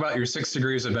 you talk about your 6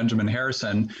 degrees of Benjamin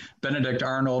Harrison. Benedict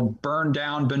Arnold burned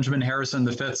down Benjamin Harrison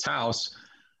V's house.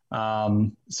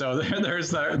 So there's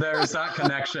that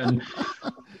connection.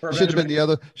 Should have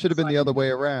been the other way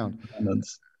around.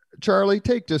 Charlie,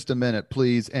 take just a minute,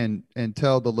 please, and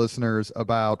tell the listeners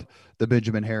about the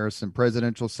Benjamin Harrison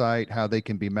Presidential Site, how they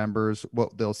can be members,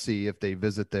 what they'll see if they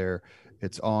visit there.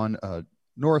 It's on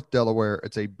North Delaware.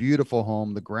 It's a beautiful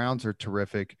home. The grounds are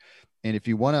terrific. And if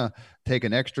you want to take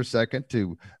an extra second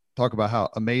to talk about how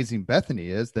amazing Bethany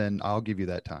is, then I'll give you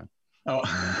that time. Oh,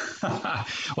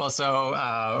 well, so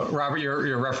Robert,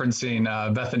 you're referencing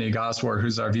Bethany Gosworth,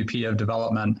 who's our VP of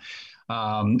Development.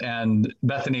 And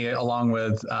Bethany, along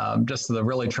with just the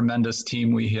really tremendous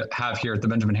team we have here at the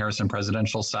Benjamin Harrison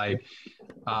Presidential Site,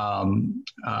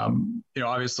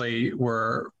 obviously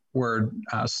we're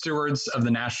stewards of the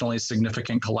nationally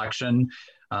significant collection.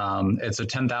 It's a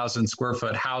 10,000 square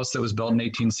foot house that was built in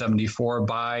 1874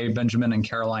 by Benjamin and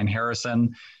Caroline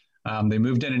Harrison. They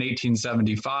moved in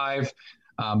 1875.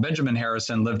 Benjamin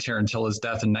Harrison lived here until his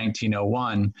death in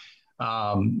 1901.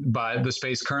 But the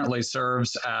space currently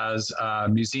serves as a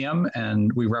museum,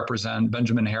 and we represent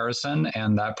Benjamin Harrison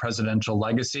and that presidential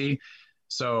legacy.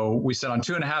 So we sit on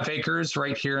 2.5 acres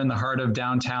right here in the heart of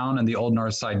downtown in the Old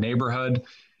North Side neighborhood.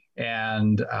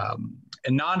 And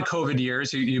in non-COVID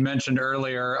years, you mentioned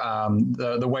earlier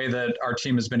the way that our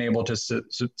team has been able to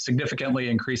significantly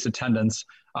increase attendance.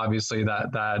 Obviously,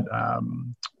 that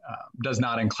does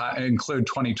not include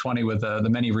 2020 with the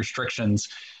many restrictions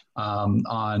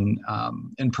on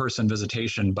in-person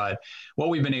visitation. But what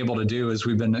we've been able to do is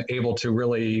we've been able to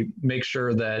really make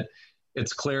sure that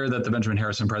it's clear that the Benjamin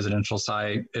Harrison Presidential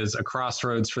Site is a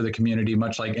crossroads for the community,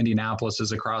 much like Indianapolis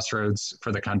is a crossroads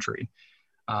for the country.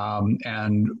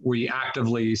 And we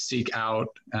actively seek out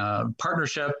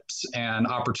partnerships and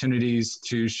opportunities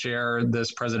to share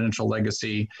this presidential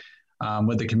legacy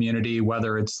with the community,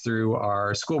 whether it's through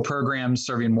our school programs,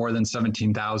 serving more than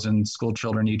 17,000 school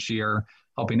children each year,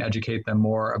 helping educate them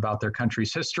more about their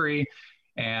country's history,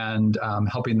 and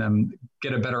helping them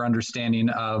get a better understanding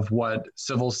of what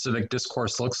civic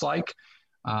discourse looks like,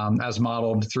 as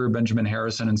modeled through Benjamin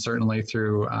Harrison and certainly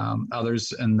through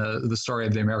others in the story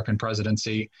of the American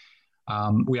presidency.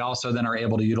 We also then are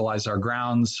able to utilize our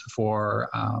grounds for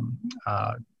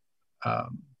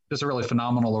just a really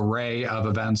phenomenal array of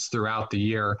events throughout the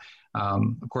year.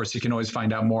 Of course, you can always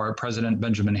find out more at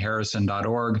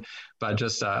presidentbenjaminharrison.org, but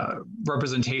just a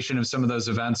representation of some of those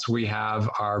events. We have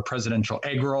our presidential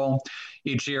egg roll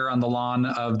each year on the lawn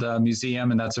of the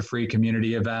museum, and that's a free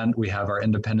community event. We have our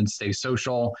Independence Day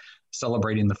social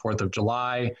celebrating the 4th of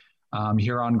July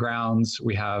here on grounds.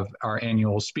 We have our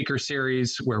annual speaker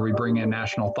series where we bring in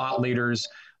national thought leaders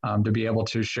to be able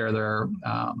to share their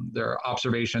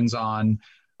observations on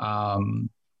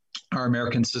our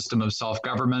American system of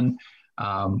self-government.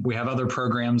 We have other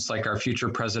programs like our Future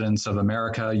Presidents of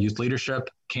America Youth Leadership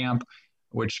Camp,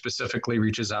 which specifically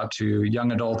reaches out to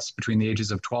young adults between the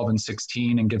ages of 12 and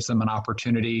 16 and gives them an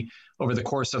opportunity over the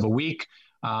course of a week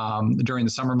during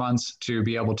the summer months to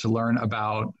be able to learn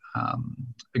about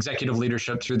executive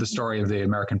leadership through the story of the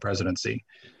American presidency.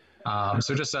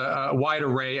 So just a wide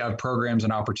array of programs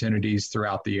and opportunities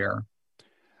throughout the year.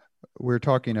 we're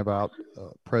talking about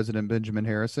President Benjamin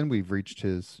Harrison. We've reached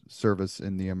his service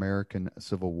in the American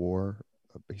Civil War.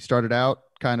 He started out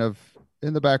kind of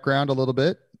in the background a little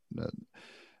bit,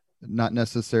 not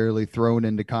necessarily thrown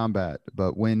into combat,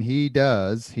 but when he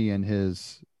does, he and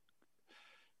his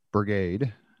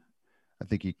brigade, I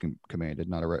think he commanded,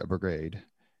 not a brigade,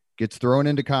 gets thrown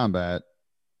into combat.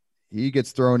 He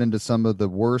gets thrown into some of the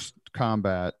worst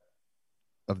combat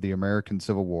of the American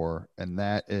Civil War, and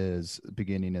that is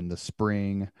beginning in the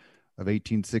spring of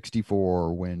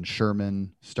 1864 when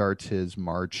Sherman starts his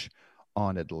march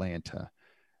on Atlanta.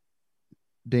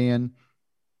 Dan,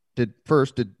 did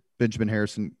Benjamin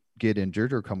Harrison get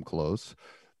injured or come close?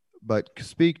 But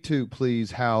speak to,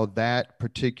 please, how that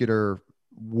particular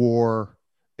war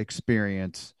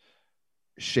experience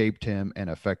shaped him and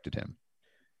affected him.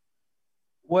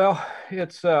 Well,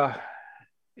 it's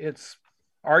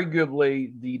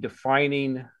arguably the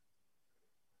defining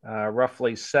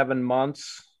roughly 7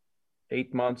 months,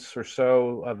 8 months or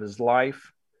so of his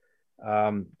life.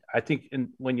 I think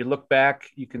when you look back,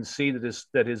 you can see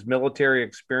that his military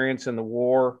experience in the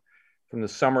war from the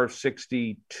summer of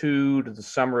 62 to the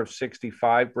summer of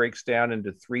 65 breaks down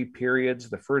into 3 periods.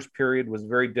 The first period was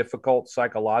very difficult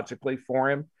psychologically for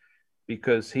him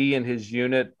because he and his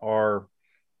unit are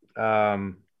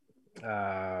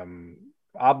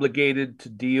obligated to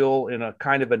deal in a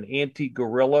kind of an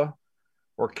anti-guerrilla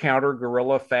or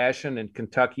counter-guerrilla fashion in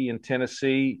Kentucky and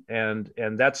Tennessee, and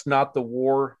that's not the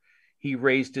war he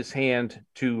raised his hand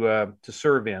to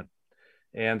serve in.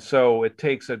 And so it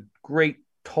takes a great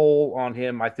toll on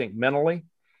him, I think, mentally.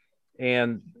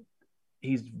 And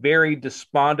he's very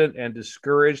despondent and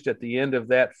discouraged at the end of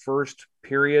that first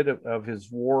period of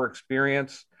his war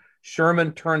experience.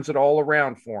 Sherman turns it all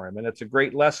around for him. And it's a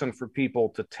great lesson for people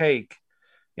to take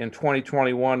in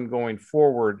 2021 going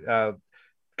forward.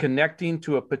 Connecting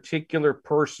to a particular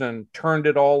person turned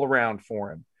it all around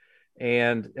for him.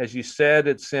 And as you said,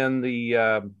 it's in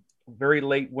the very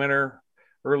late winter,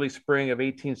 early spring of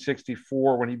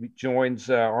 1864 when he joins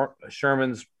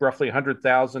Sherman's roughly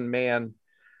 100,000 man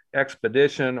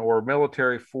expedition or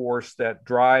military force that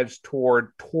drives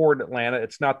toward Atlanta.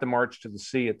 It's not the March to the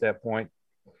Sea at that point,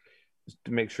 just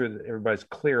to make sure that everybody's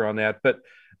clear on that. But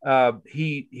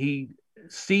he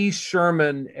sees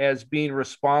Sherman as being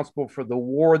responsible for the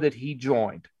war that he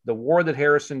joined, the war that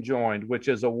Harrison joined, which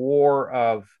is a war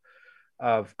of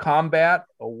combat,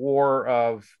 a war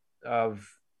of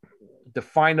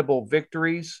definable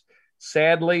victories.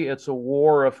 Sadly, it's a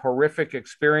war of horrific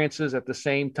experiences at the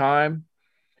same time.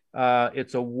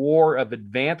 It's a war of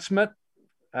advancement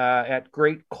at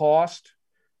great cost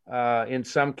in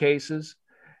some cases.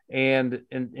 And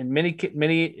in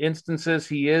many instances,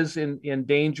 he is in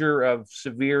danger of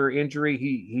severe injury.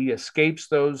 He escapes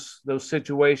those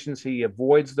situations. He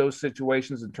avoids those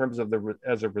situations in terms of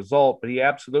as a result, but he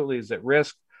absolutely is at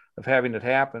risk of having it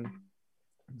happen.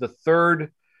 The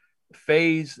third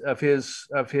phase of his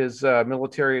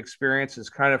military experience is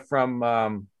kind of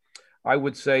from I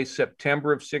would say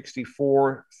September of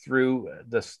 64 through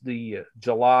the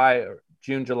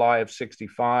June, July of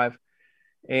 65,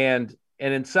 and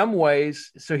in some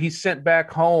ways, so he's sent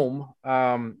back home.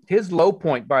 His low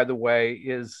point, by the way,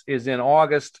 is in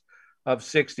August of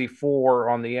 64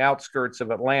 on the outskirts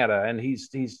of Atlanta. And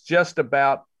he's just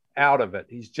about out of it.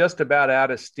 He's just about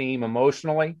out of steam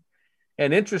emotionally.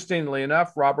 And interestingly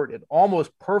enough, Robert, it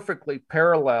almost perfectly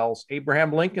parallels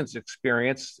Abraham Lincoln's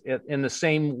experience in the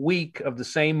same week of the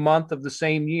same month of the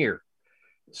same year.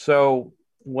 So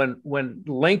when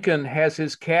Lincoln has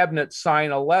his cabinet sign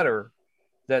a letter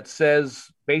that says,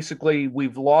 basically,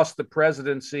 we've lost the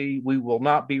presidency, we will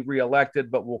not be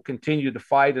reelected, but we'll continue to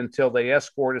fight until they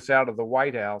escort us out of the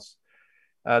White House.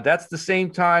 That's the same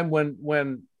time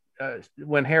when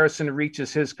Harrison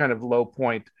reaches his kind of low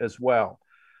point as well.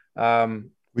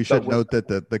 We should note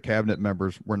that the cabinet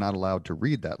members were not allowed to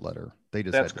read that letter. They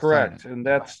just that's correct, and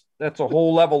that's a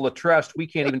whole level of trust we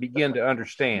can't even begin to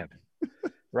understand,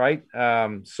 right?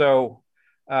 So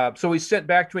he's sent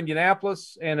back to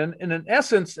Indianapolis, and in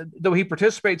essence, though he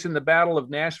participates in the Battle of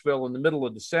Nashville in the middle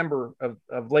of December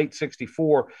of late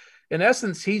 64, in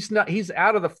essence, he's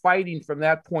out of the fighting from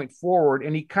that point forward,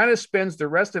 and he kind of spends the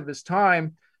rest of his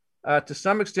time to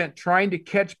some extent trying to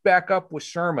catch back up with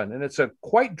Sherman. And it's a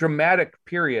quite dramatic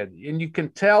period, and you can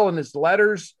tell in his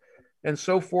letters and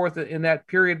so forth in that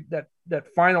period,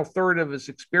 that final third of his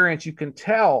experience, you can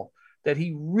tell that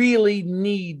he really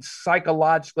needs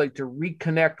psychologically to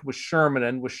reconnect with Sherman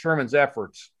and with Sherman's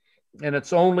efforts. And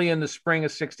it's only in the spring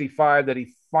of 65 that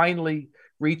he finally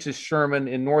reaches Sherman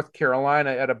in North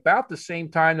Carolina at about the same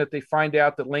time that they find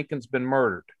out that Lincoln's been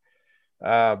murdered.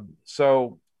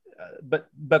 So that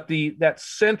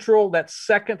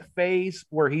second phase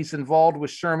where he's involved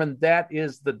with Sherman, that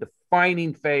is the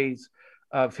defining phase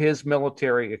of his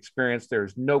military experience.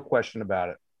 There's no question about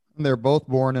it. They're both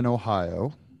born in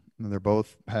Ohio, and they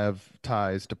both have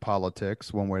ties to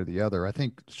politics one way or the other. I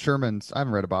think I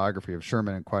haven't read a biography of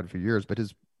Sherman in quite a few years, but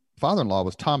his father-in-law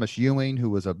was Thomas Ewing, who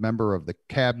was a member of the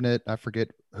cabinet. I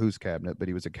forget whose cabinet, but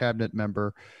he was a cabinet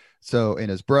member. So, and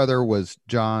his brother was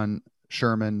John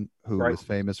Sherman, who was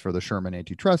famous for the Sherman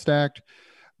Antitrust Act.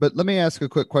 But let me ask a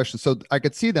quick question. So I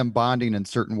could see them bonding in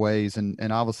certain ways. And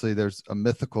obviously there's a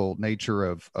mythical nature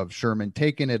of Sherman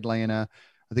taking Atlanta.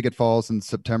 I think it falls in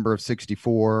September of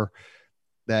 1964.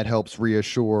 That helps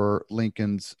reassure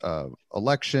Lincoln's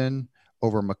election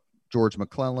over George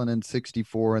McClellan in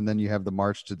 1964. And then you have the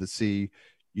March to the Sea.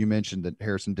 You mentioned that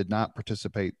Harrison did not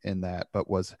participate in that, but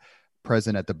was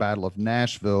present at the Battle of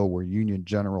Nashville, where Union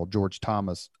General George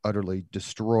Thomas utterly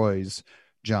destroys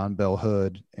John Bell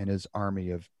Hood and his Army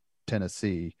of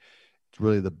Tennessee. It's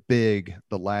really the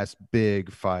last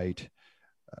big fight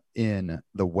in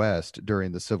the West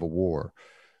during the Civil War.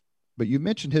 But you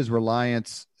mentioned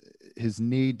his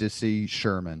need to see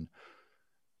Sherman.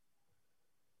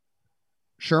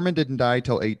 Sherman didn't die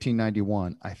till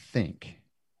 1891, I think.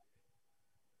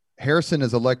 Harrison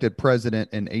is elected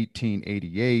president in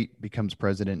 1888, becomes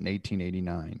president in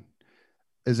 1889.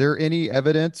 Is there any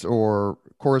evidence or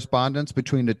correspondence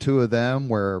between the two of them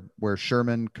where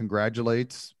Sherman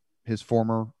congratulates his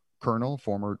former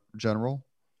general?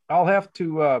 I'll have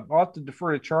to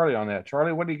defer to Charlie on that.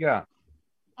 Charlie, what do you got?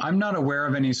 I'm not aware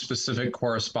of any specific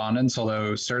correspondence,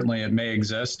 although certainly it may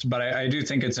exist. But I do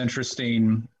think it's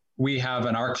interesting. We have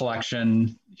in our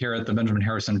collection here at the Benjamin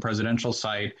Harrison Presidential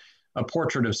Site a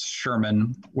portrait of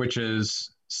Sherman, which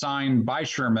is signed by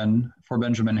Sherman for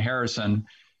Benjamin Harrison.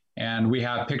 And we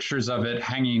have pictures of it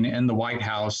hanging in the White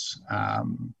House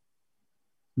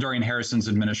during Harrison's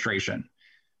administration.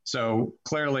 So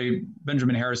clearly,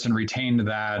 Benjamin Harrison retained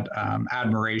that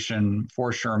admiration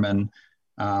for Sherman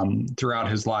throughout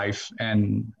his life.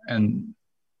 And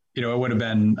it would have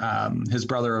been his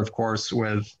brother, of course,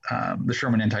 with the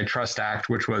Sherman Antitrust Act,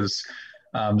 which was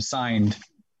signed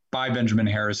by Benjamin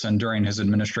Harrison during his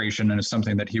administration, and is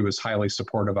something that he was highly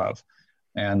supportive of.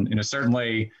 And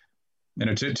certainly,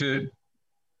 to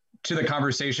the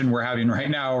conversation we're having right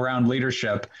now around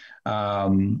leadership, I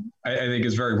think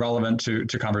is very relevant to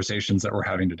conversations that we're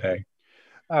having today.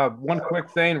 One quick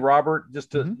thing, Robert,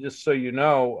 just so you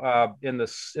know, in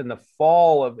the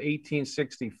fall of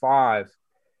 1865,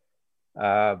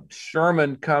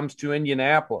 Sherman comes to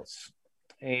Indianapolis,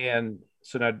 and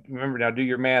so now do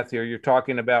your math here. You're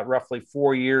talking about roughly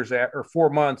 4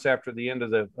 months after the end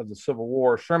of the Civil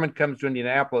War. Sherman comes to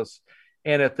Indianapolis,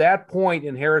 and at that point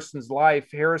in Harrison's life,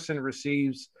 Harrison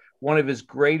receives one of his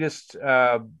greatest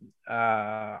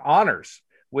honors,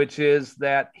 which is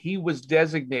that he was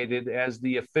designated as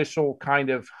the official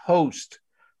kind of host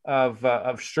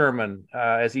of Sherman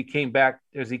as he came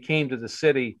to the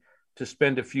city to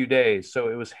spend a few days. So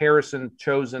it was Harrison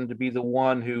chosen to be the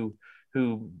one who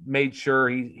made sure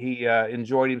he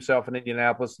enjoyed himself in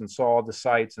Indianapolis and saw the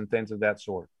sights and things of that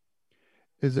sort.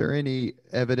 Is there any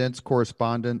evidence,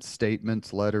 correspondence,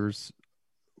 statements, letters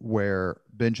where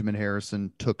Benjamin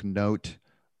Harrison took note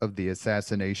of the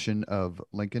assassination of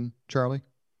Lincoln, Charlie?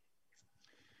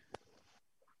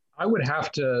 I would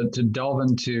have to delve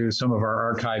into some of our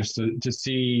archives to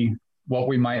see what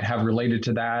we might have related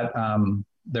to that.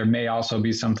 There may also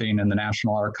be something in the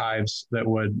National Archives that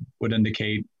would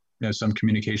indicate some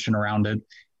communication around it.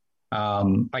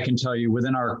 I can tell you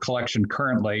within our collection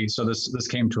currently, so this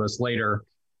came to us later,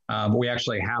 but we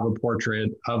actually have a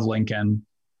portrait of Lincoln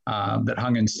that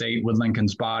hung in state with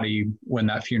Lincoln's body when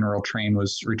that funeral train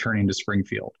was returning to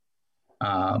Springfield.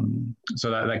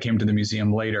 So that came to the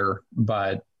museum later,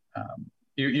 but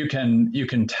you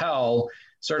can tell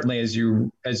certainly as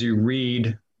you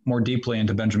read more deeply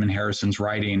into Benjamin Harrison's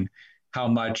writing how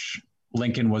much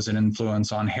Lincoln was an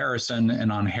influence on Harrison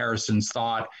and on Harrison's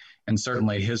thought, and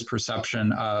certainly his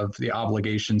perception of the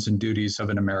obligations and duties of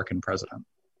an American president.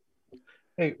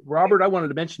 Hey, Robert, I wanted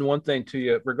to mention one thing to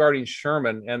you regarding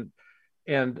Sherman,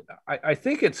 and I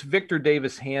think it's Victor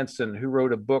Davis Hanson who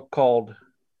wrote a book called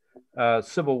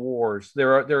Civil Wars.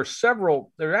 There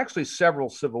are actually several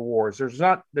Civil Wars. There's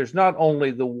not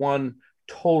only the one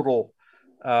total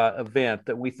event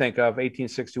that we think of,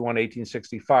 1861,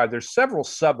 1865. There's several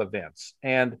sub-events,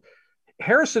 and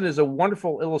Harrison is a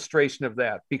wonderful illustration of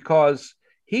that, because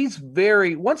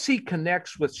once he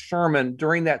connects with Sherman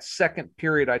during that second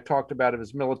period I talked about of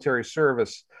his military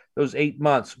service, those 8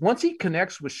 months, once he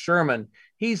connects with Sherman,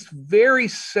 he's very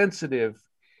sensitive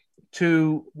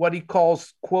to what he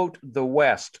calls, quote, the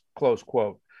West, close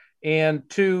quote, and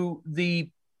to the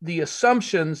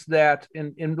assumptions that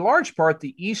in large part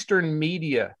the Eastern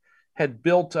media had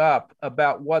built up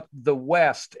about what the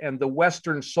West and the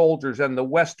Western soldiers and the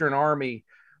Western Army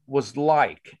was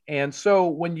like. And so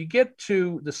when you get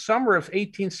to the summer of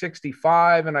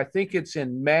 1865, and I think it's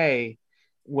in May,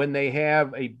 when they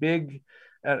have a big,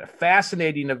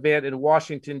 fascinating event in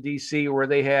Washington, D.C., where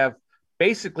they have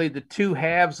basically the two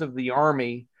halves of the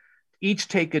Army each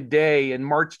take a day and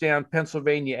march down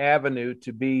Pennsylvania Avenue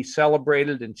to be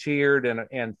celebrated and cheered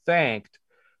and thanked.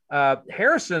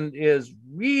 Harrison is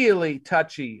really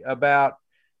touchy about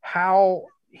how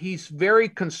he's very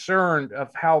concerned of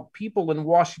how people in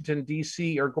Washington,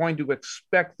 D.C. are going to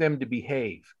expect them to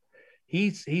behave.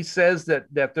 He says that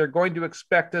they're going to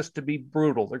expect us to be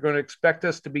brutal. They're going to expect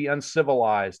us to be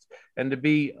uncivilized and to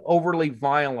be overly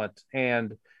violent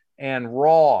and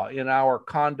raw in our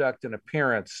conduct and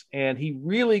appearance. And he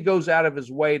really goes out of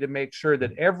his way to make sure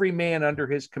that every man under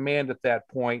his command at that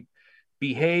point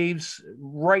behaves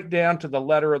right down to the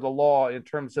letter of the law in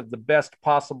terms of the best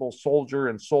possible soldier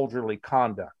and soldierly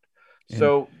conduct. And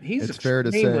so he's it's fair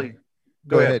to say.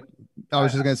 Go ahead. I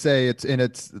was just going to say it's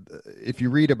if you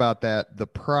read about that, the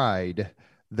pride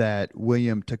that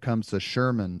William Tecumseh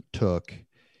Sherman took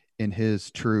in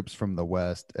his troops from the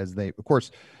West, as they, of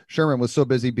course, Sherman was so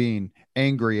busy being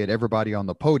angry at everybody on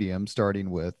the podium,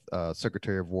 starting with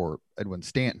Secretary of War Edwin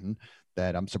Stanton,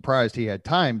 that I'm surprised he had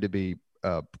time to be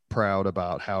proud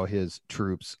about how his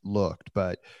troops looked.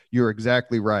 But you're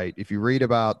exactly right. If you read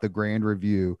about the Grand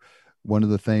Review, one of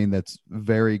the things that's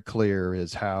very clear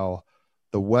is how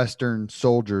the Western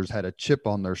soldiers had a chip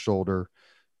on their shoulder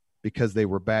because they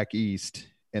were back east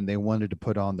and they wanted to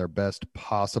put on their best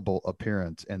possible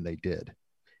appearance, and they did.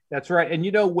 That's right. And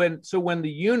you know, when the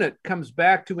unit comes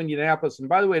back to Indianapolis, and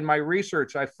by the way, in my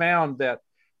research, I found that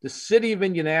the city of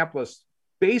Indianapolis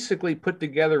basically put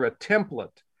together a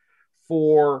template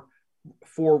for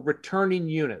returning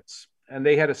units, and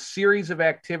they had a series of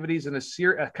activities and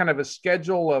a kind of a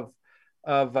schedule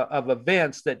of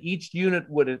events that each unit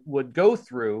would go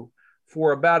through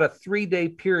for about a 3-day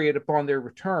period upon their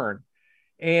return.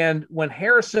 And when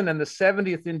Harrison and the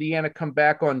 70th Indiana come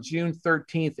back on June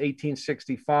 13th,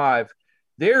 1865,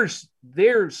 there's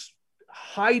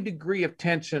high degree of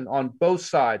tension on both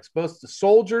sides, both the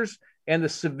soldiers and the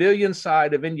civilian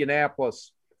side of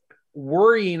Indianapolis,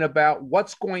 worrying about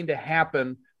what's going to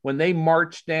happen when they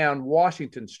march down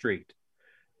Washington Street.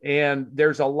 And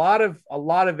there's a lot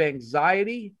of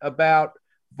anxiety about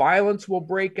violence will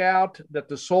break out, that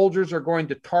the soldiers are going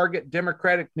to target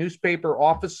Democratic newspaper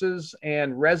offices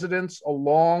and residents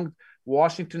along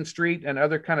Washington Street and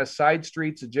other kind of side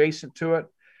streets adjacent to it.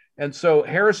 And so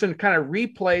Harrison kind of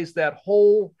replays that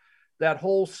whole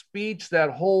speech,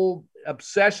 that whole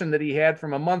obsession that he had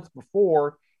from a month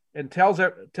before, and tells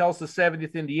the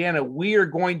 70th Indiana, we are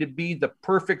going to be the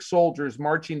perfect soldiers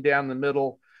marching down the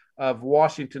middle of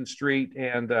Washington Street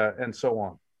and so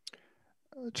on.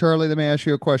 Charlie, let me ask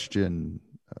you a question.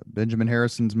 Benjamin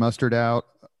Harrison's mustered out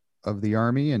of the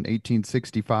Army in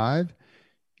 1865.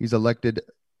 He's elected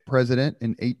president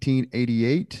in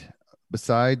 1888.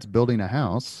 Besides building a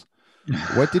house,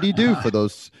 what did he do for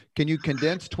those? Can you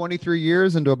condense 23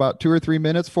 years into about 2 or 3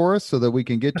 minutes for us so that we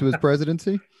can get to his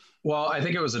presidency? Well, I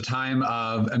think it was a time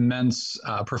of immense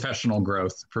professional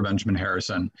growth for Benjamin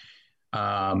Harrison.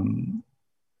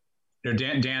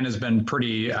 Dan has been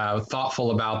pretty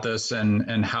thoughtful about this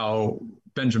and how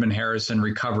Benjamin Harrison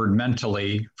recovered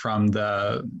mentally from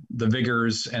the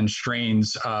vigors and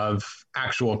strains of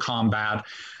actual combat.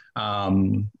 There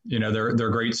are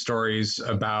great stories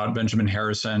about Benjamin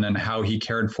Harrison and how he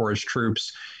cared for his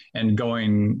troops and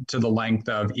going to the length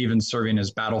of even serving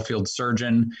as battlefield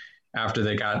surgeon after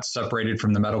they got separated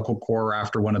from the medical corps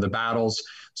after one of the battles.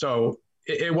 So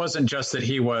it wasn't just that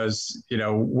he was,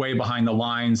 way behind the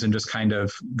lines and just kind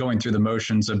of going through the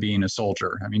motions of being a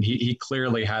soldier. I mean, he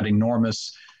clearly had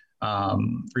enormous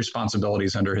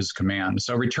responsibilities under his command.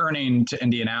 So returning to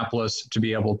Indianapolis to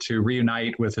be able to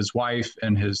reunite with his wife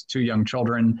and his 2 young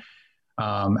children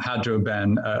had to have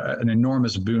been an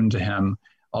enormous boon to him,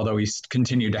 although he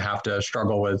continued to have to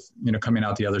struggle with, coming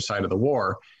out the other side of the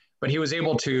war. But he was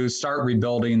able to start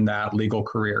rebuilding that legal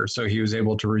career. So he was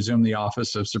able to resume the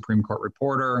office of Supreme Court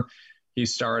reporter. He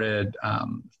started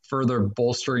further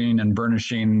bolstering and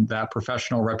burnishing that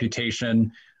professional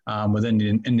reputation within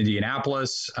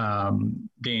Indianapolis,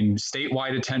 gained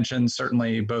statewide attention,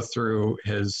 certainly both through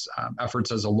his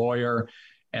efforts as a lawyer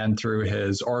and through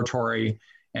his oratory,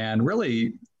 and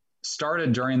really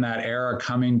started during that era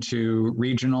coming to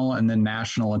regional and then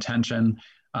national attention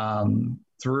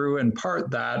through in part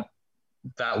that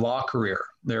that law career.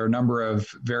 There are a number of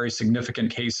very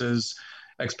significant cases.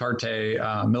 Ex parte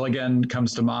Milligan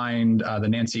comes to mind. The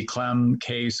Nancy Clem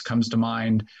case comes to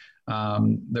mind,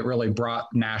 that really brought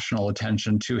national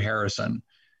attention to Harrison.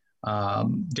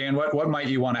 Dan, what might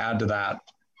you want to add to that?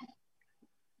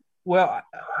 Well,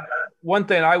 one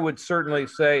thing I would certainly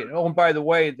say, oh, and by the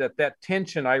way, that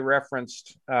tension I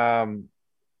referenced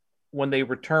when they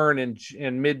return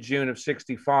in mid-June of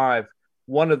 65,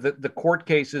 one of the court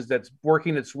cases that's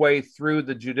working its way through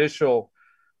the judicial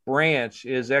branch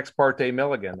is Ex parte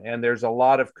Milligan. And there's a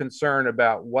lot of concern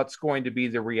about what's going to be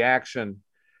the reaction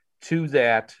to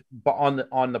that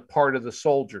on the part of the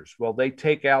soldiers. Well, they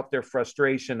take out their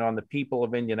frustration on the people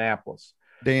of Indianapolis.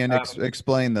 Dan,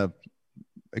 explain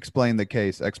the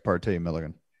case Ex parte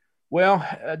Milligan. Well,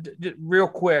 real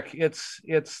quick, it's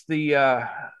the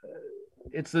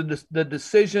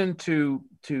decision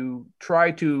to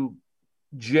try to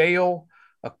jail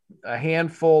a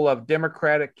handful of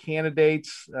Democratic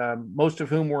candidates, most of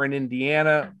whom were in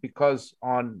Indiana, because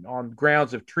on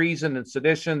grounds of treason and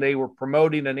sedition, they were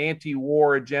promoting an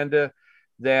anti-war agenda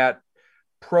that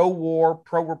pro-war,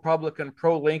 pro-Republican,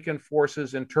 pro-Lincoln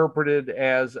forces interpreted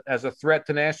as a threat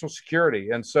to national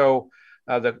security. And so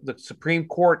the Supreme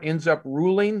Court ends up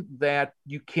ruling that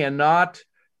you cannot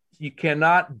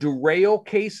derail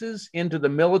cases into the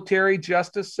military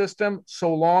justice system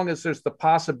so long as there's the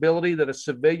possibility that a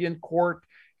civilian court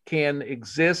can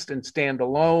exist and stand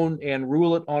alone and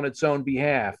rule it on its own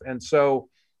behalf. And so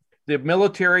the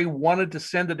military wanted to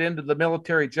send it into the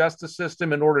military justice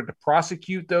system in order to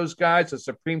prosecute those guys. The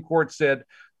Supreme Court said,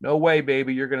 no way,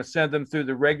 baby, you're going to send them through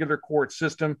the regular court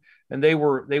system. And they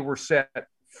were set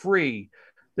free.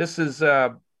 This is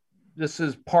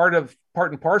part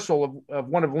and parcel of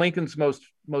one of Lincoln's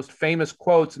most famous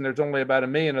quotes, and there's only about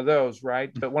 1 million of those,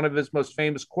 right? But one of his most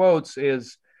famous quotes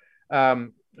is,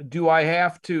 do I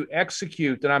have to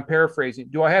execute, and I'm paraphrasing,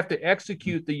 do I have to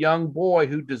execute the young boy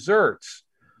who deserts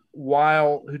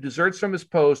from his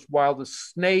post while the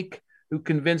snake who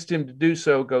convinced him to do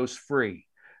so goes free?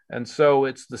 And so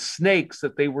it's the snakes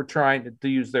that they were trying to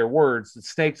use their words, the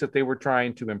snakes that they were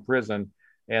trying to imprison,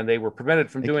 and they were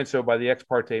prevented from doing so by the Ex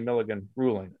parte Milligan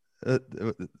ruling.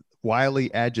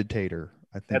 Wily agitator,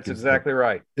 I think that's exactly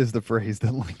right, is the phrase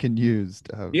that Lincoln used.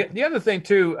 The other thing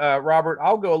too, Robert,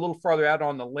 I'll go a little farther out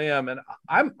on the limb, and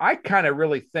I kind of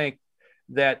really think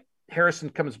that Harrison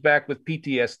comes back with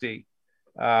PTSD.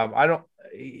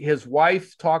 His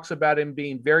wife talks about him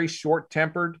being very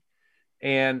short-tempered,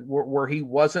 and where he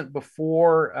wasn't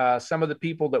before. Some of the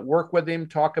people that work with him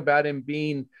talk about him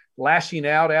lashing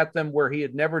out at them where he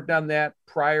had never done that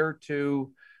prior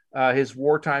to his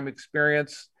wartime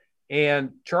experience.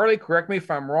 And Charlie, correct me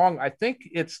if I'm wrong, I think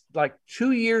it's like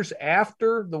 2 years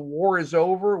after the war is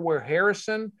over where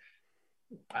Harrison,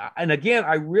 and again,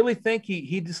 I really think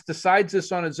he just decides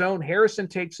this on his own. Harrison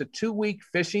takes a 2-week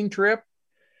fishing trip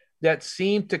that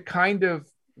seemed to kind of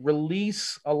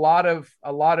release a lot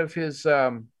of his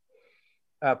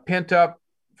pent up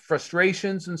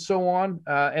frustrations and so on.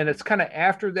 And it's kind of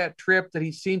after that trip that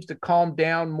he seems to calm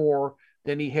down more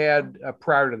than he had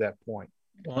prior to that point.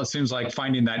 Well, it seems like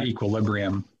finding that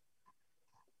equilibrium.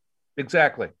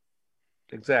 Exactly.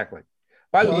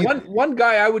 By the way, one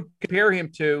guy I would compare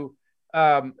him to,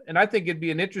 and I think it'd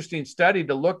be an interesting study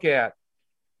to look at,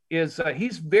 is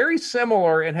he's very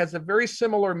similar and has a very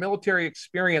similar military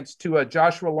experience to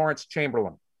Joshua Lawrence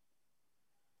Chamberlain.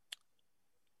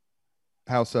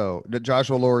 How so?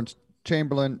 Joshua Lawrence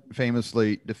Chamberlain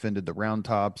famously defended the Round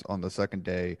Tops on the second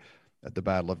day at the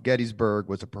Battle of Gettysburg,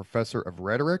 was a professor of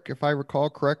rhetoric, if I recall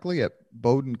correctly, at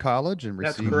Bowdoin College, and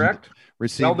received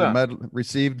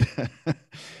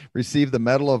the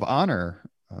Medal of Honor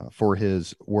for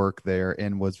his work there,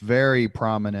 and was very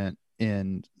prominent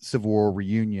in Civil War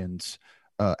reunions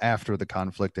after the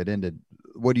conflict had ended.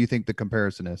 What do you think the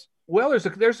comparison is? Well,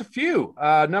 there's a few.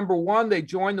 Number one, they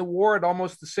joined the war at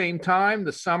almost the same time,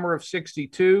 the summer of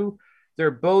 62.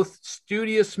 They're both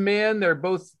studious men. They're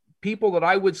both people that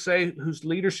I would say whose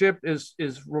leadership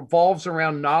revolves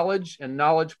around knowledge and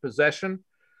knowledge possession.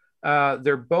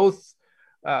 They're both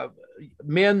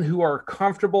men who are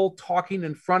comfortable talking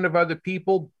in front of other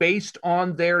people based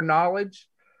on their knowledge.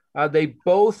 They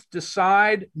both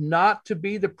decide not to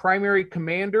be the primary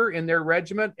commander in their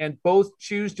regiment and both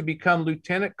choose to become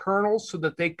lieutenant colonels so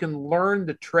that they can learn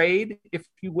the trade, if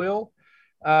you will,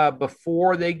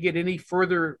 before they get any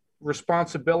further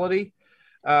responsibility.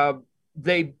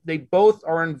 They both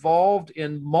are involved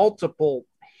in multiple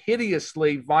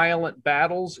hideously violent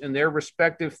battles in their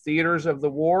respective theaters of the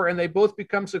war, and they both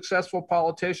become successful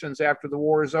politicians after the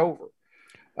war is over.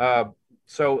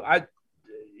 So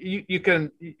you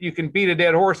can beat a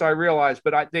dead horse, I realize,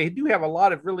 but they do have a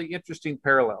lot of really interesting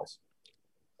parallels.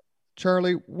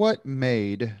 Charlie, what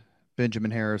made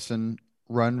Benjamin Harrison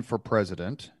run for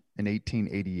president in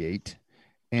 1888,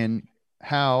 and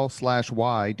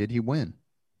how/why did he win?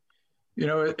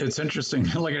 It's interesting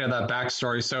looking at that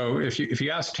backstory. So if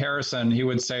you asked Harrison, he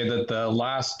would say that the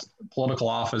last political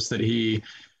office that he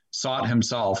sought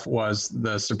himself was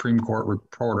the Supreme Court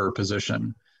reporter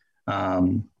position.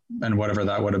 And whatever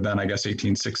that would have been, I guess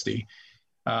 1860,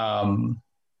 or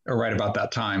right about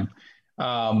that time.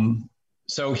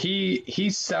 So he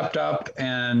stepped up,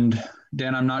 and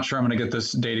Dan, I'm not sure I'm going to get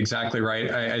this date exactly right.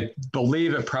 I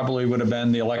believe it probably would have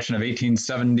been the election of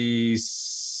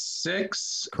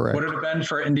 1876. Correct. Would it have been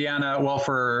for Indiana? Well,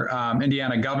 for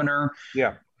Indiana governor.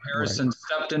 Yeah. Harrison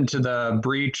stepped into the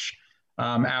breach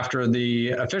after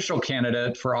the official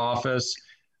candidate for office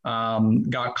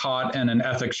got caught in an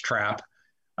ethics trap.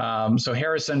 So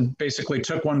Harrison basically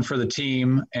took one for the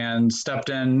team and stepped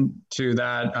into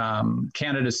that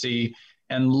candidacy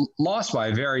and lost by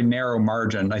a very narrow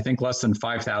margin, I think less than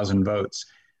 5,000 votes,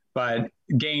 but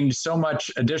gained so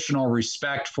much additional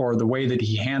respect for the way that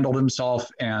he handled himself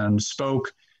and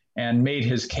spoke and made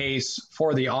his case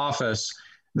for the office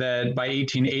that by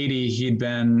 1880, he'd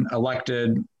been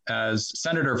elected as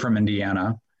senator from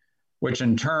Indiana, which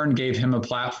in turn gave him a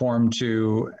platform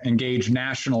to engage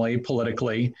nationally,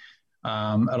 politically.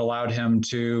 It allowed him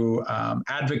to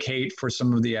advocate for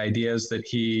some of the ideas that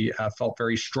he felt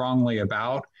very strongly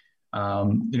about,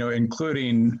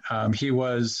 including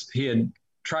he had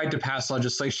tried to pass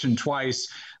legislation twice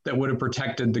that would have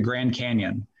protected the Grand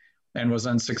Canyon and was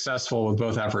unsuccessful with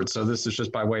both efforts. So this is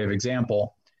just by way of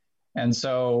example. And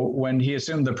so when he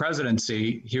assumed the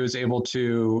presidency, he was able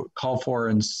to call for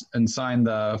and sign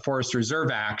the Forest Reserve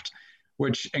Act,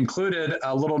 which included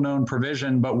a little known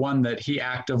provision, but one that he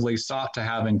actively sought to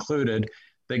have included,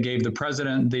 that gave the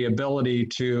president the ability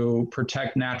to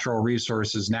protect natural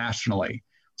resources nationally.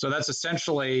 So that's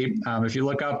essentially, if you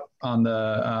look up on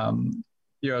the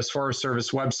U.S. Forest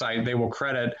Service website, they will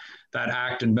credit that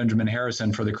act and Benjamin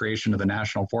Harrison for the creation of the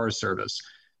National Forest Service.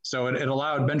 So it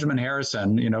allowed Benjamin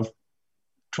Harrison,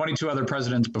 22 other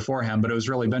presidents before him, but it was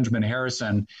really Benjamin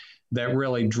Harrison that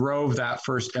really drove that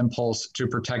first impulse to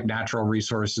protect natural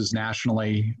resources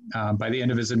nationally. By the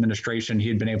end of his administration, he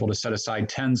had been able to set aside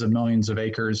tens of millions of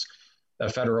acres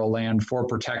of federal land for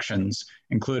protections,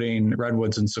 including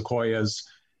redwoods and sequoias.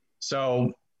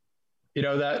 So,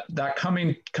 that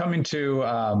coming to,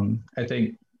 I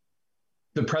think,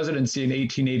 the presidency in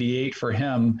 1888 for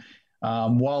him,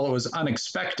 while it was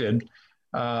unexpected,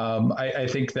 I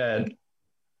think that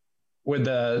with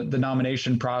the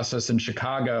nomination process in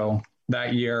Chicago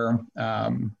that year,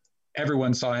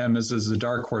 everyone saw him as a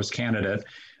dark horse candidate,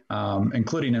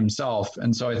 including himself.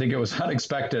 And so I think it was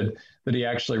unexpected that he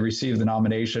actually received the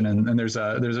nomination. And there's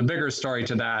a bigger story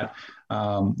to that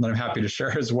that I'm happy to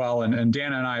share as well. And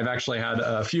Dan and I have actually had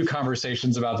a few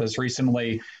conversations about this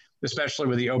recently, especially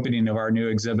with the opening of our new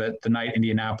exhibit, The Night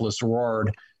Indianapolis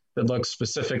Roared, that looks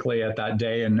specifically at that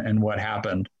day and what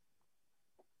happened.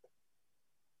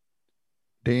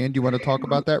 Dan, do you want to talk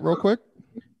about that real quick?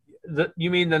 You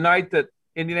mean the night that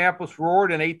Indianapolis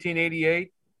roared in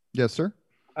 1888? Yes, sir.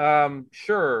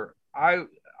 Sure. I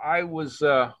was, just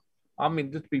to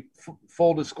be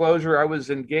full disclosure, I was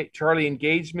Charlie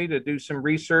engaged me to do some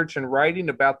research and writing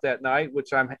about that night,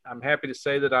 which I'm happy to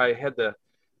say that I had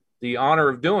the honor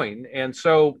of doing. And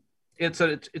so it's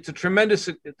a tremendous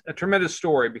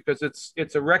story, because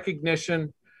it's a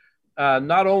recognition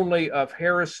not only of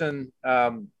Harrison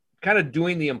kind of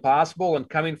doing the impossible and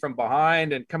coming from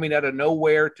behind and coming out of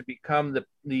nowhere to become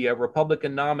the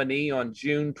Republican nominee on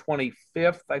June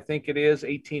 25th, I think it is,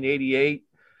 1888.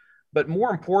 But more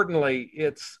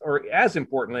importantly, as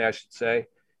importantly, I should say,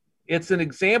 it's an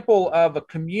example of a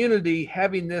community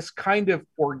having this kind of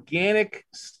organic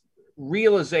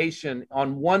realization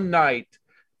on one night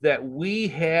that we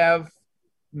have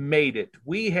made it.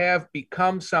 We have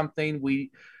become something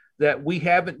that we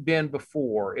haven't been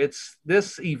before.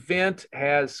 This event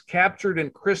has captured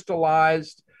and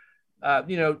crystallized,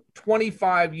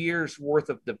 25 years worth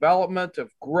of development,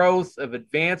 of growth, of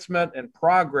advancement and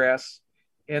progress.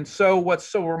 And so what's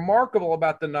so remarkable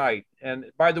about the night, and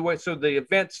by the way, so the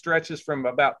event stretches from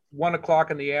about 1 o'clock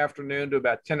in the afternoon to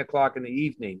about 10 o'clock in the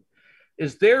evening,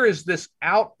 is there is this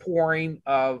outpouring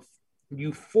of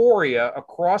euphoria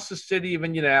across the city of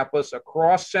Indianapolis,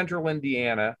 across central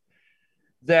Indiana,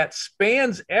 that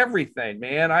spans everything,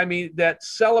 man. I mean, that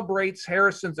celebrates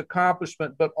Harrison's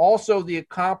accomplishment, but also the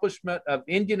accomplishment of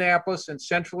Indianapolis and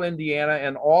central Indiana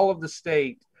and all of the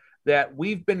state, that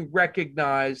we've been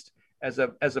recognized as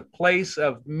a place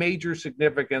of major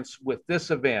significance with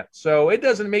this event. So it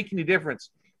doesn't make any difference.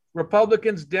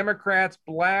 Republicans, Democrats,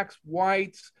 blacks,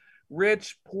 whites,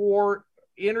 rich, poor,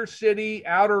 inner city,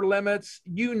 outer limits,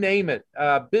 you name it,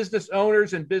 business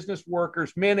owners and business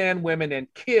workers, men and women and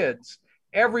kids,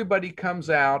 everybody comes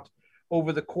out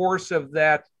over the course of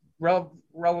that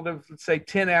relative, let's say,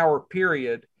 10-hour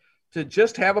period to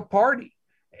just have a party.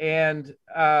 And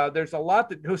there's a lot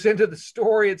that goes into the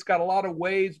story. It's got a lot of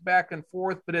waves back and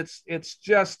forth, but it's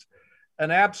just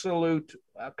an absolute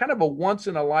kind of a once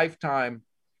in a lifetime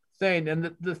thing.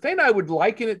 And the thing I would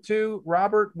liken it to,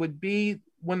 Robert, would be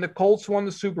when the Colts won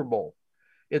the Super Bowl.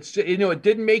 It's, it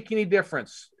didn't make any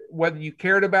difference whether you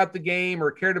cared about the game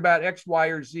or cared about X, Y,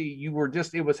 or Z. You were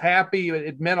just, it was happy.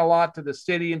 It meant a lot to the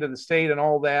city and to the state and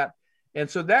all that. And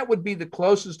so that would be the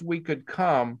closest we could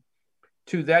come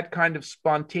to that kind of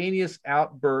spontaneous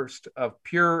outburst of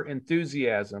pure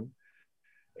enthusiasm.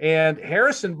 And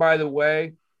Harrison, by the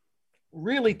way,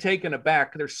 really taken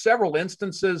aback. There's several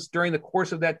instances during the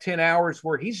course of that 10 hours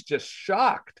where he's just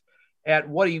shocked at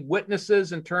what he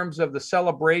witnesses in terms of the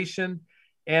celebration.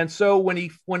 And so when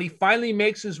he finally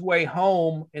makes his way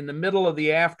home in the middle of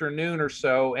the afternoon or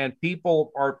so, and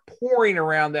people are pouring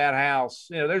around that house,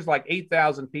 there's like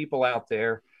 8,000 people out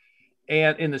there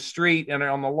and in the street and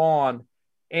on the lawn.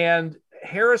 And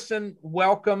Harrison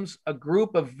welcomes a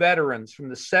group of veterans from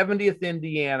the 70th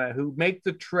Indiana who make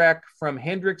the trek from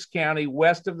Hendricks County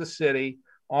west of the city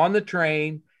on the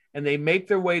train, and they make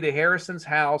their way to Harrison's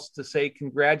house to say,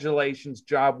 congratulations,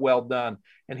 job well done.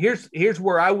 And here's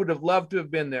where I would have loved to have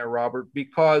been there, Robert,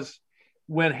 because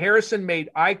when Harrison made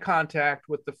eye contact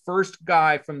with the first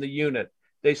guy from the unit,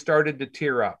 they started to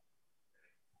tear up.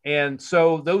 And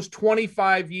so those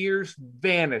 25 years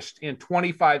vanished in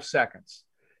 25 seconds.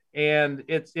 And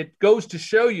it goes to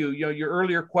show your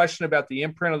earlier question about the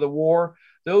imprint of the war,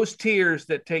 those tears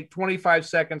that take 25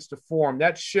 seconds to form,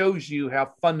 that shows you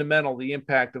how fundamental the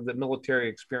impact of the military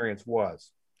experience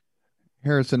was.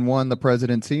 Harrison won the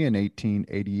presidency in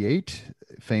 1888,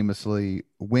 famously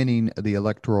winning the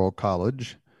Electoral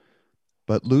College,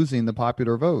 but losing the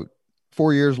popular vote.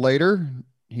 4 years later,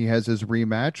 he has his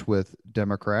rematch with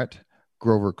Democrat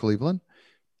Grover Cleveland,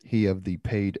 he of the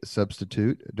paid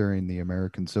substitute during the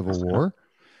American Civil War.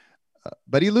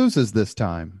 But he loses this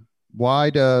time.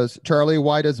 Why does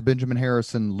Benjamin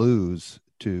Harrison lose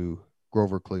to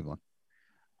Grover Cleveland?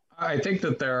 I think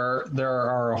that there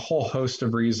are a whole host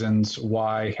of reasons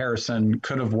why Harrison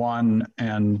could have won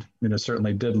and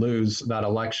certainly did lose that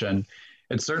election.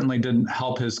 It certainly didn't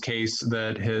help his case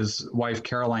that his wife,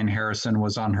 Caroline Harrison,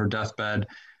 was on her deathbed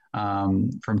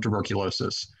from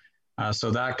tuberculosis.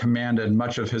 So that commanded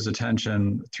much of his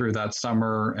attention through that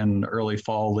summer and early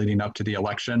fall leading up to the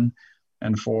election.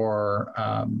 And for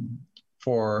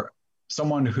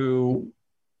someone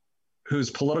whose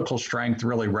political strength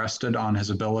really rested on his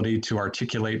ability to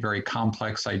articulate very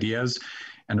complex ideas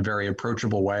in a very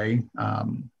approachable way,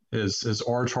 his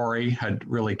oratory had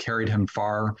really carried him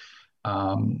far,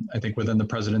 I think, within the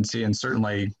presidency, and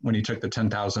certainly when he took the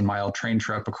 10,000-mile train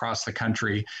trip across the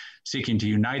country, seeking to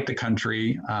unite the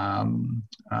country around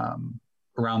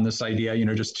this idea,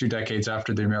 just 2 decades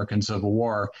after the American Civil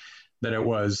War, that it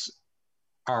was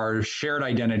our shared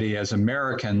identity as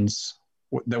Americans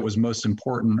that was most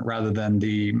important rather than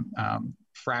the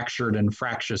fractured and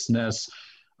fractiousness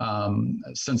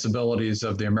sensibilities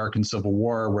of the American Civil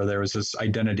War, where there was this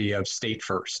identity of state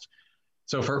first.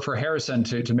 So for Harrison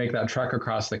to make that trek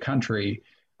across the country,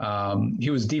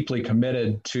 he was deeply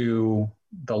committed to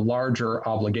the larger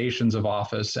obligations of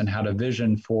office and had a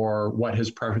vision for what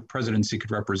his presidency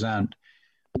could represent,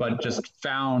 but just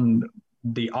found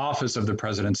the office of the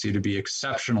presidency to be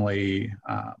exceptionally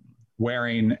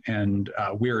wearing and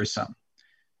wearisome.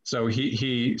 So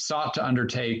he sought to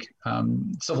undertake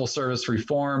civil service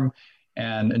reform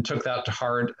and took that to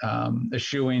heart,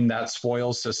 eschewing that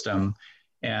spoils system.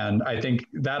 And I think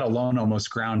that alone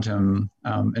almost ground him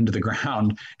into the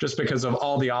ground, just because of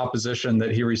all the opposition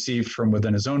that he received from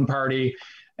within his own party,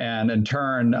 and in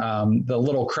turn, the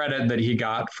little credit that he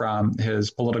got from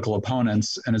his political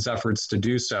opponents and his efforts to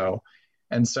do so.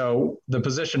 And so the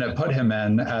position it put him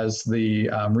in as the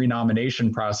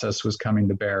renomination process was coming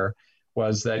to bear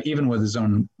was that even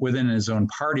within his own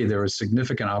party, there was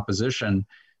significant opposition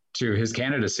to his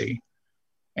candidacy.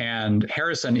 And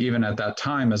Harrison, even at that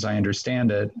time, as I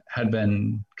understand it, had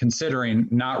been considering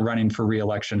not running for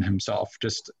re-election himself,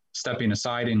 just stepping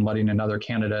aside and letting another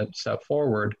candidate step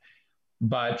forward,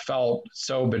 but felt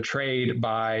so betrayed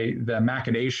by the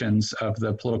machinations of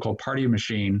the political party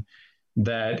machine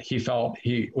that he felt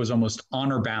he was almost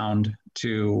honor bound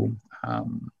to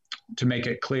to make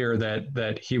it clear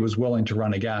that he was willing to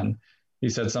run again. He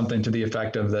said something to the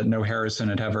effect of that no Harrison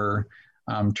had ever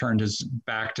turned his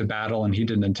back to battle, and he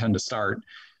didn't intend to start.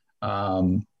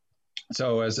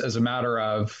 So as a matter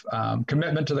of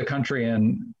commitment to the country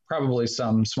and probably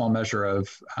some small measure of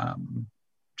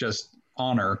just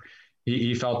honor,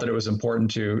 he felt that it was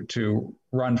important to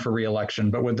run for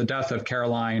re-election. But with the death of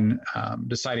Caroline,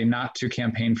 deciding not to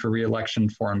campaign for re-election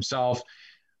for himself,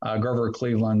 Grover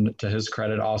Cleveland, to his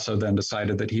credit, also then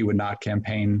decided that he would not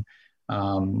campaign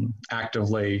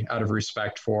actively out of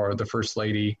respect for the First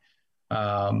Lady,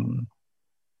 and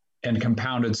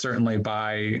compounded certainly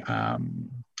by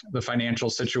the financial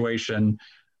situation.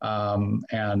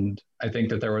 And I think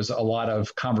that there was a lot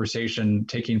of conversation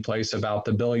taking place about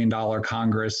the $1 billion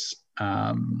Congress,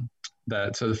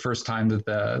 so the first time that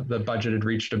the budget had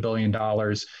reached $1 billion,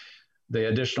 the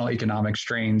additional economic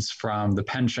strains from the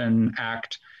Pension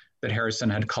Act that Harrison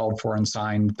had called for and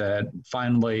signed that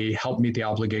finally helped meet the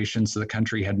obligations that the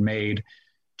country had made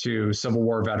to Civil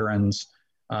War veterans.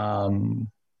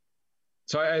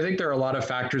 So I think there are a lot of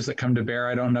factors that come to bear.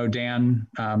 I don't know, Dan,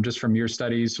 just from your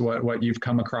studies, what you've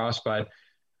come across, but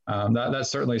that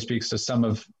certainly speaks to some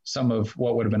of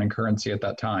what would have been in currency at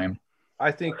that time.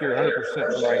 I think you're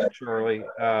 100% right, Charlie.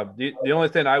 The only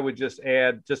thing I would just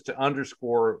add, just to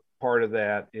underscore part of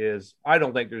that, is I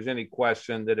don't think there's any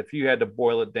question that if you had to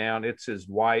boil it down, it's his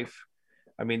wife.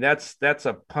 I mean, that's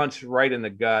a punch right in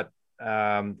the gut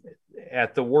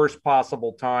at the worst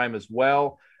possible time as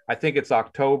well. I think it's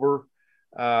October.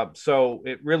 So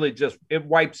it really it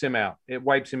wipes him out. It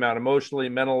wipes him out emotionally,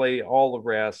 mentally, all the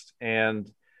rest. And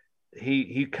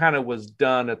he kind of was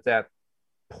done at that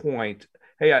point.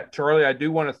 Hey, Charlie, I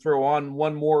do want to throw on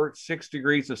one more 6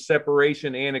 degrees of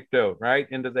separation anecdote right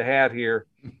into the hat here.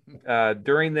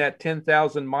 During that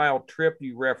 10,000-mile trip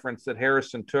you referenced that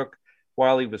Harrison took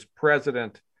while he was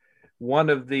president, one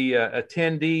of the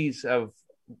attendees of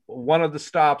one of the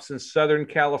stops in Southern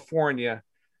California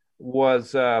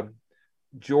was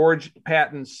George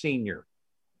Patton Sr.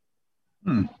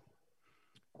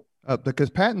 Because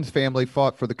Patton's family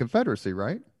fought for the Confederacy,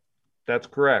 right? That's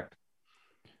correct.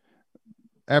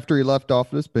 After he left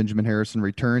office, Benjamin Harrison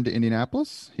returned to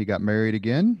Indianapolis. He got married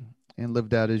again and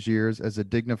lived out his years as a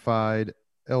dignified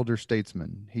elder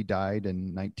statesman. He died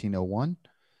in 1901.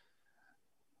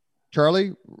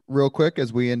 Charlie, real quick,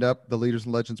 as we end up the Leaders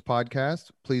and Legends podcast,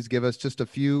 please give us just a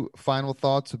few final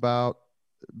thoughts about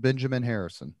Benjamin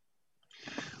Harrison.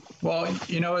 Well,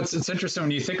 it's interesting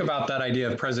when you think about that idea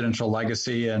of presidential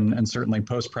legacy and certainly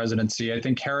post-presidency. I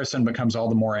think Harrison becomes all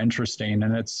the more interesting.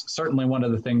 And it's certainly one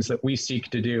of the things that we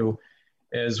seek to do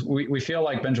is we feel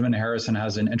like Benjamin Harrison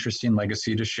has an interesting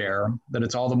legacy to share, that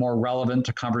it's all the more relevant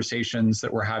to conversations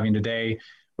that we're having today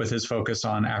with his focus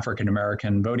on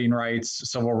African-American voting rights,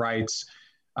 civil rights,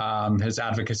 his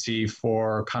advocacy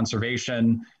for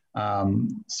conservation,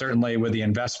 certainly with the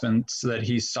investments that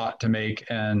he sought to make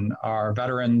in our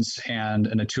veterans and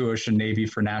in a two-ocean Navy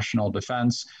for national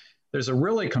defense. There's a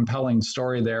really compelling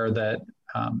story there that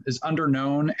is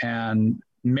underknown and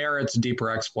merits deeper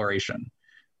exploration.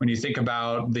 When you think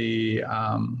about the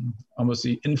almost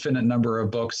the infinite number of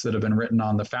books that have been written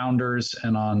on the founders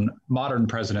and on modern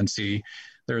presidency,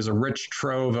 there's a rich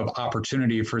trove of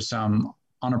opportunity for some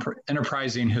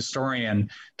enterprising historian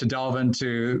to delve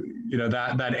into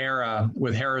that era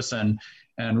with Harrison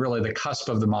and really the cusp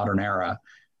of the modern era.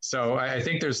 So I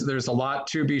think there's a lot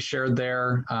to be shared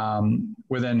there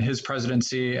within his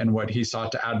presidency and what he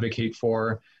sought to advocate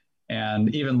for,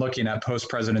 and even looking at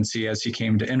post-presidency as he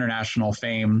came to international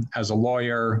fame as a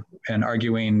lawyer and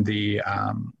arguing the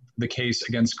case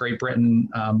against Great Britain,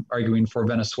 arguing for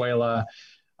Venezuela,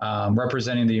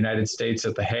 representing the United States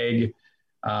at The Hague.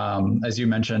 As you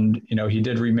mentioned, he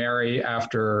did remarry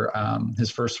after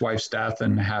his first wife's death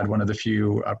and had one of the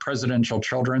few presidential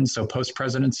children, so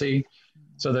post-presidency.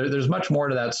 So there's much more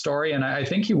to that story. And I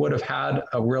think he would have had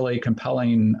a really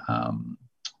compelling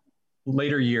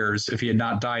later years if he had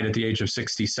not died at the age of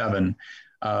 67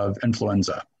 of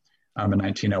influenza in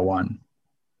 1901.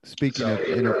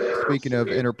 Speaking of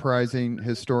enterprising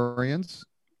historians,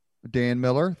 Dan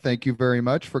Miller, thank you very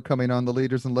much for coming on the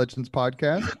Leaders and Legends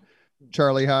podcast.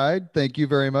 Charlie Hyde, thank you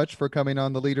very much for coming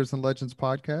on the Leaders and Legends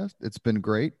podcast. It's been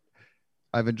great.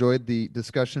 I've enjoyed the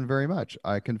discussion very much.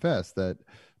 I confess that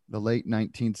the late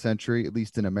 19th century, at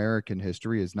least in American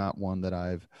history, is not one that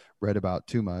I've read about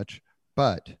too much,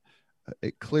 but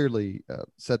it clearly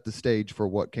set the stage for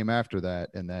what came after that,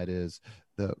 and that is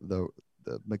the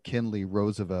McKinley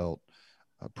Roosevelt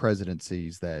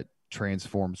presidencies that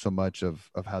transformed so much of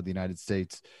how the United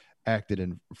States acted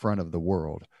in front of the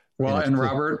world. Well, and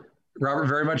Robert, Robert,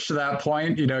 very much to that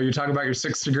point, you talk about your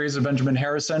 6 degrees of Benjamin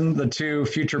Harrison. The 2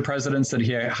 future presidents that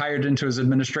he hired into his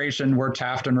administration were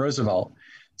Taft and Roosevelt.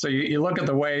 So you look at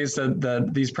the ways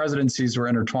that these presidencies were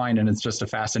intertwined, and it's just a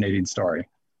fascinating story.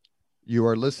 You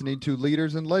are listening to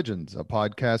Leaders and Legends, a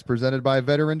podcast presented by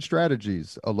Veteran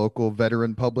Strategies, a local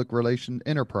veteran public relation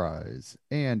enterprise,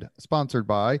 and sponsored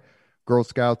by Girl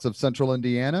Scouts of Central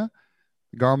Indiana,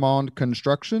 Garmond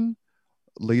Construction,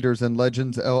 Leaders and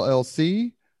Legends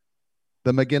LLC,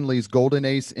 the McGinley's Golden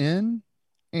Ace Inn,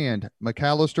 and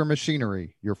McAllister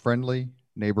Machinery, your friendly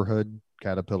neighborhood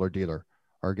Caterpillar dealer.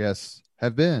 Our guests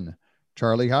have been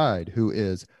Charlie Hyde, who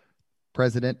is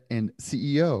President and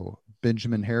CEO,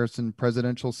 Benjamin Harrison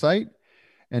Presidential Site,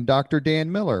 and Dr.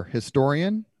 Dan Miller,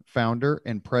 historian, founder,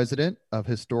 and president of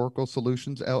Historical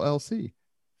Solutions LLC.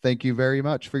 Thank you very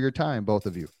much for your time, both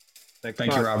of you. Thank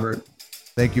you, Robert.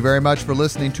 Thank you very much for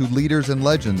listening to Leaders and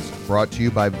Legends, brought to you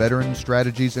by Veteran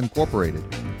Strategies Incorporated.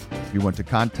 If you want to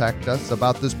contact us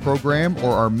about this program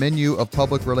or our menu of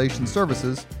public relations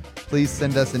services, please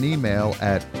send us an email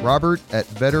at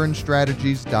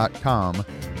robert@veteranstrategies.com.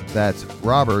 That's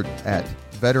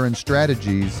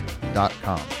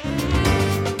robert@veteranstrategies.com.